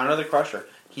Crusher. Connor the Crusher.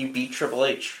 He beat Triple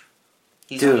H.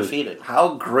 He's Dude, undefeated.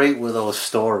 How great were those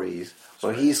stories?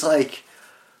 Where he's like,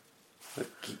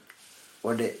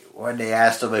 when they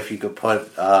asked him if he could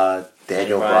put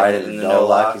Daniel Bryan in the no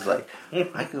lock, he's like,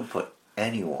 I could put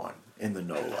anyone in the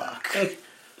no lock.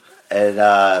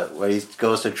 And when he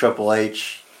goes to Triple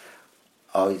H,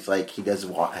 he's like,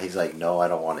 he's like, no, I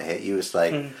don't want to hit you. It's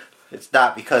like, it's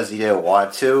not because he didn't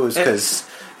want to, it's because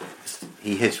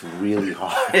he hits really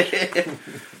hard.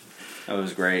 That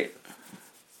was great.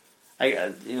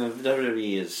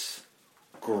 WWE is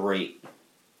great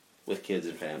with kids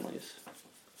and families.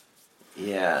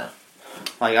 Yeah.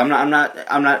 Like I'm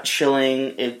not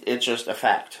shilling it. It's just a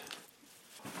fact.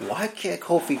 Why can't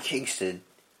Kofi Kingston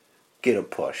get a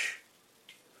push?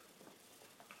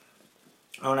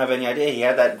 I don't have any idea. He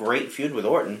had that great feud with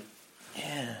Orton.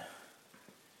 Yeah.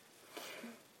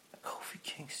 Kofi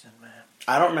Kingston, man.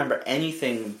 I don't remember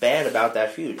anything bad about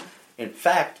that feud. In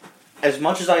fact, as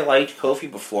much as I liked Kofi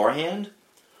beforehand,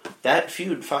 that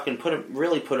feud fucking put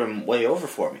him way over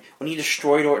for me. When he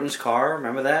destroyed Orton's car,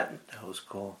 remember that? That was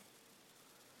cool.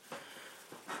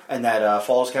 And that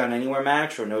Falls Count Anywhere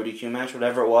match, or no DQ match,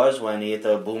 whatever it was, when he hit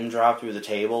the boom drop through the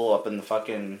table up in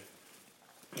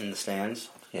the stands.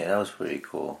 Yeah, that was pretty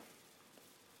cool.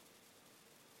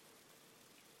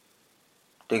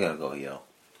 They're gonna go heel.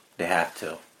 They have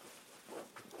to.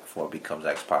 Before it becomes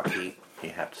X-Pac heat, you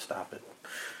have to stop it.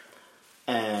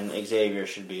 And Xavier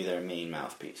should be their main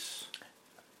mouthpiece.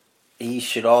 He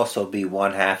should also be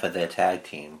one half of their tag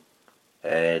team.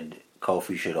 And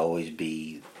Kofi should always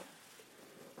be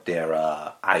their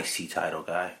IC title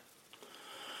guy.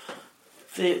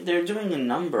 They're doing a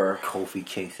number. Kofi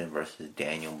Kingston versus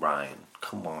Daniel Bryan.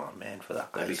 Come on, man, for the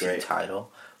That'd be IC great.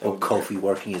 title. Or Kofi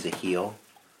working as a heel.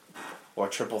 Or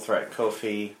triple threat,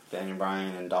 Kofi, Daniel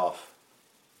Bryan, and Dolph.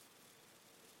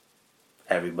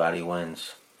 Everybody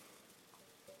wins.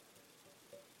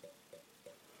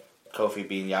 Kofi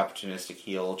being the opportunistic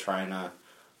heel, trying to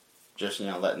just,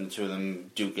 letting the two of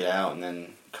them duke it out, and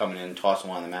then coming in, tossing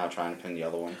one of them out, trying to pin the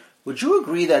other one. Would you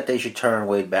agree that they should turn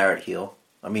Wade Barrett heel?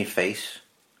 I mean face?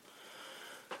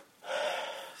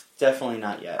 Definitely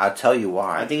not yet. I'll tell you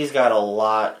why. I think he's got a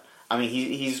lot. I mean,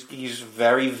 he's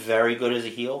very, very good as a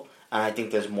heel, and I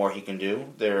think there's more he can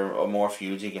do. There are more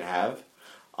feuds he can have.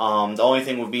 The only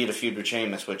thing would be the feud with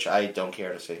Sheamus, which I don't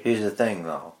care to see. Here's the thing,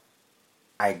 though.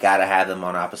 I gotta have them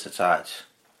on opposite sides.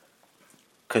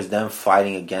 Because them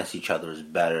fighting against each other is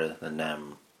better than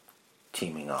them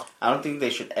teaming up. I don't think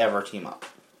they should ever team up.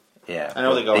 Yeah. I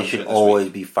know they should always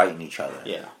be fighting each other.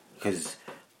 Yeah. Because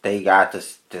they got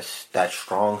that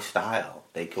strong style.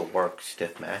 They could work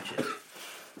stiff matches.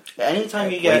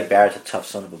 Anytime you Wade Barrett's a tough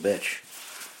son of a bitch.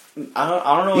 I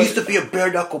don't know. He used to be a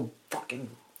bare knuckle fucking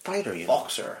fighter,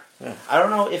 boxer. Yeah. I don't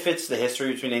know if it's the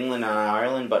history between England and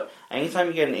Ireland, but anytime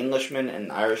you get an Englishman and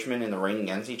an Irishman in the ring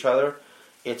against each other,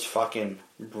 it's fucking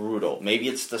brutal. Maybe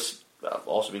it's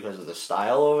also because of the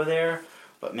style over there,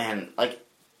 but man, like,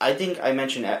 I think I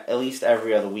mentioned at least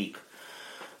every other week,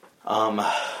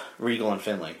 Regal and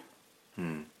Finlay.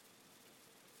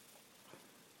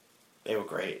 They were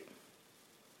great.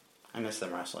 I miss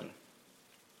them wrestling.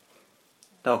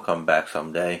 They'll come back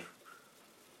someday.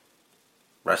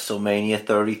 WrestleMania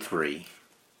 33.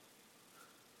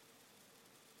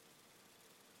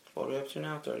 What are we up to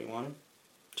now? 31?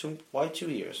 Why 2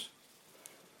 years?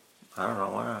 I don't know,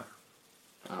 why not?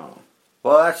 I don't know.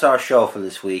 Well, that's our show for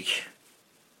this week.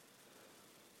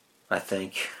 I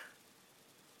think.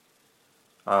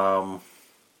 Overall,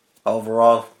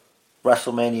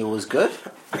 WrestleMania was good.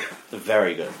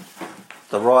 Very good.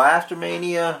 The Raw after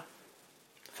Mania,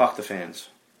 Fuck the fans.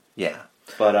 yeah.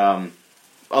 But,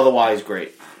 otherwise,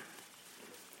 great.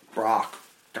 Brock.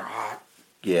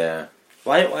 Yeah.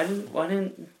 Why didn't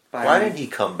Byron... Why didn't he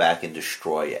come back and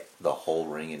destroy the whole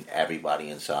ring and everybody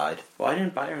inside? Why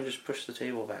didn't Byron just push the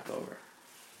table back over?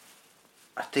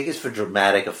 I think it's for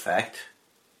dramatic effect.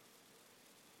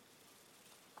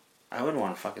 I wouldn't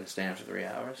want to fucking stand for 3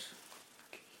 hours.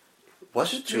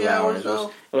 Was it 2 hours?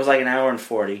 though? It was like an hour and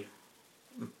 40.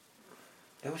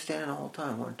 They were standing the whole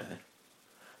time, weren't they?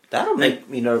 That'll make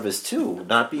me nervous too,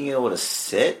 not being able to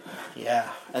sit. Yeah.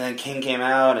 And then King came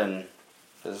out, and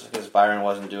because Byron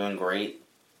wasn't doing great.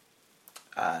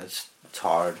 It's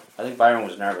hard. I think Byron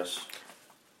was nervous.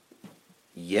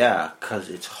 Yeah, because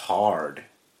it's hard.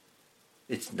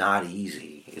 It's not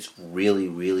easy. It's really,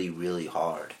 really, really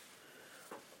hard.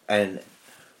 And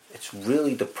it's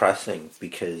really depressing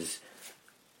because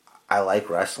I like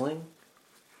wrestling,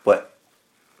 but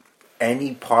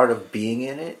any part of being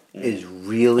in it is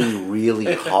really,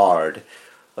 really hard.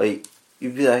 Like,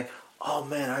 you'd be like, oh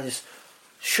man, I can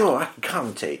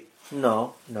commentate.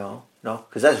 No,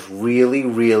 because that's really,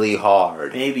 really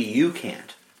hard. Maybe you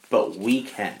can't, but we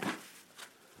can.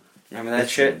 Remember that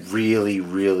It's shit? really,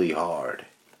 really hard.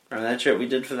 Remember that shit we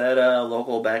did for that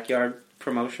local backyard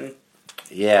promotion?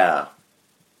 Yeah.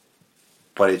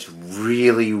 But it's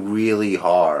really, really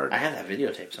hard. I have that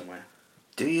videotape somewhere.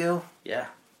 Do you? Yeah.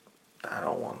 I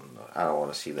don't want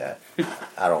to see that.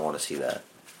 I don't want to see that.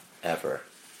 Ever.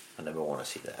 I never want to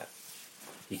see that.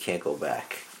 You can't go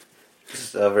back.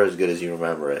 It's never as good as you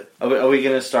remember it. Are we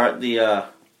going to start the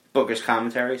Booker's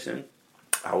commentary soon?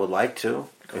 I would like to.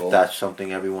 Cool. If that's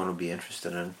something everyone would be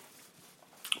interested in.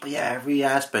 But yeah, every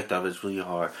aspect of it is really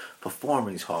hard.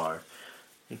 Performing's hard.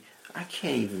 I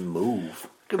can't even move.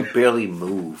 I can barely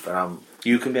move. And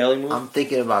You can barely move? I'm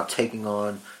thinking about taking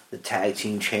on the tag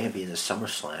team champion at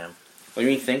SummerSlam. What are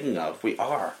you mean thinking of? We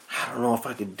are. I don't know if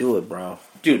I could do it, bro.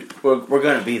 Dude, we're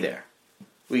going to be there.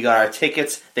 We got our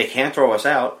tickets. They can't throw us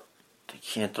out. They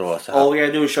can't throw us out. All we got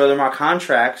to do is show them our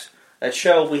contracts that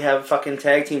show we have a fucking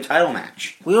tag team title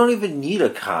match. We don't even need a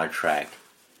contract.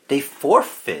 They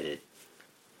forfeited.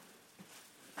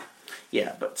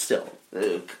 Yeah, but still.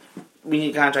 We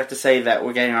need a contract to say that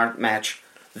we're getting our match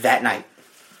that night.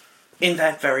 In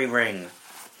that very ring.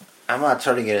 I'm not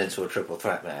turning it into a triple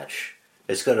threat match.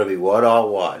 It's going to be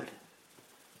 1-on-1.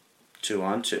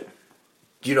 2-on-2.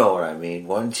 You know what I mean.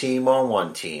 One team on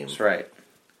one team. That's right.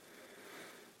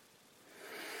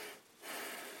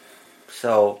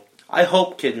 So I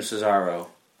hope Kid and Cesaro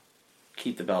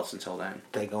keep the belts until then.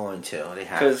 they're going to. They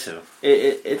have to.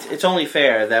 It's only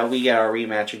fair that we get our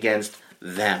rematch against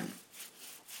them.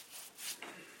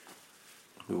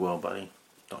 We will, buddy.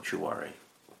 Don't you worry.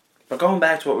 But going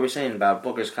back to what we were saying about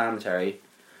Booker's commentary,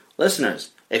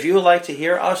 listeners, if you would like to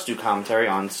hear us do commentary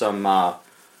on some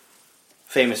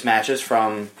famous matches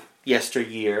from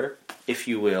yesteryear, if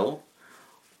you will,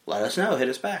 let us know. Hit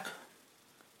us back.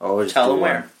 Oh, Tell them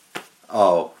where.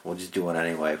 Oh, we'll just do one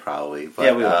anyway, probably. But,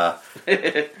 Yeah, we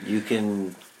will. You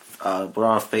can. We're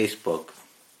on Facebook.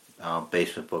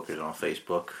 Basement Bookers on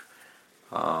Facebook.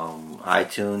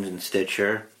 iTunes and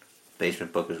Stitcher.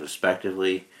 Basement Bookers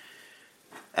respectively.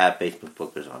 At Basement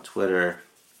Bookers on Twitter.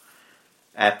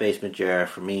 At Basement Jarrett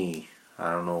for me.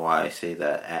 I don't know why I say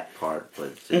that at part,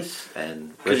 but it's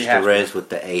and Rich Perez with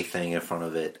the A thing in front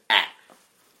of it. At.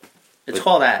 It's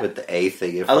called at. With the A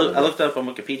thing in front of it. I looked it up on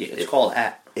Wikipedia. It's called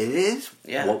at. It is?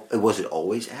 Yeah. Well, was it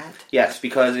always at? Yes,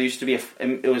 because it used to be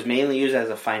it was mainly used as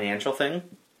a financial thing,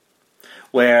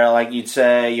 where like you'd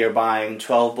say you're buying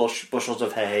 12 bushels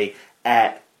of hay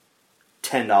at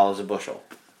 $10 a bushel.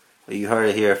 Well, you heard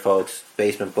it here, folks.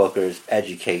 Basement Bookers,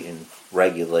 educating,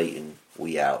 regulating,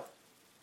 we out.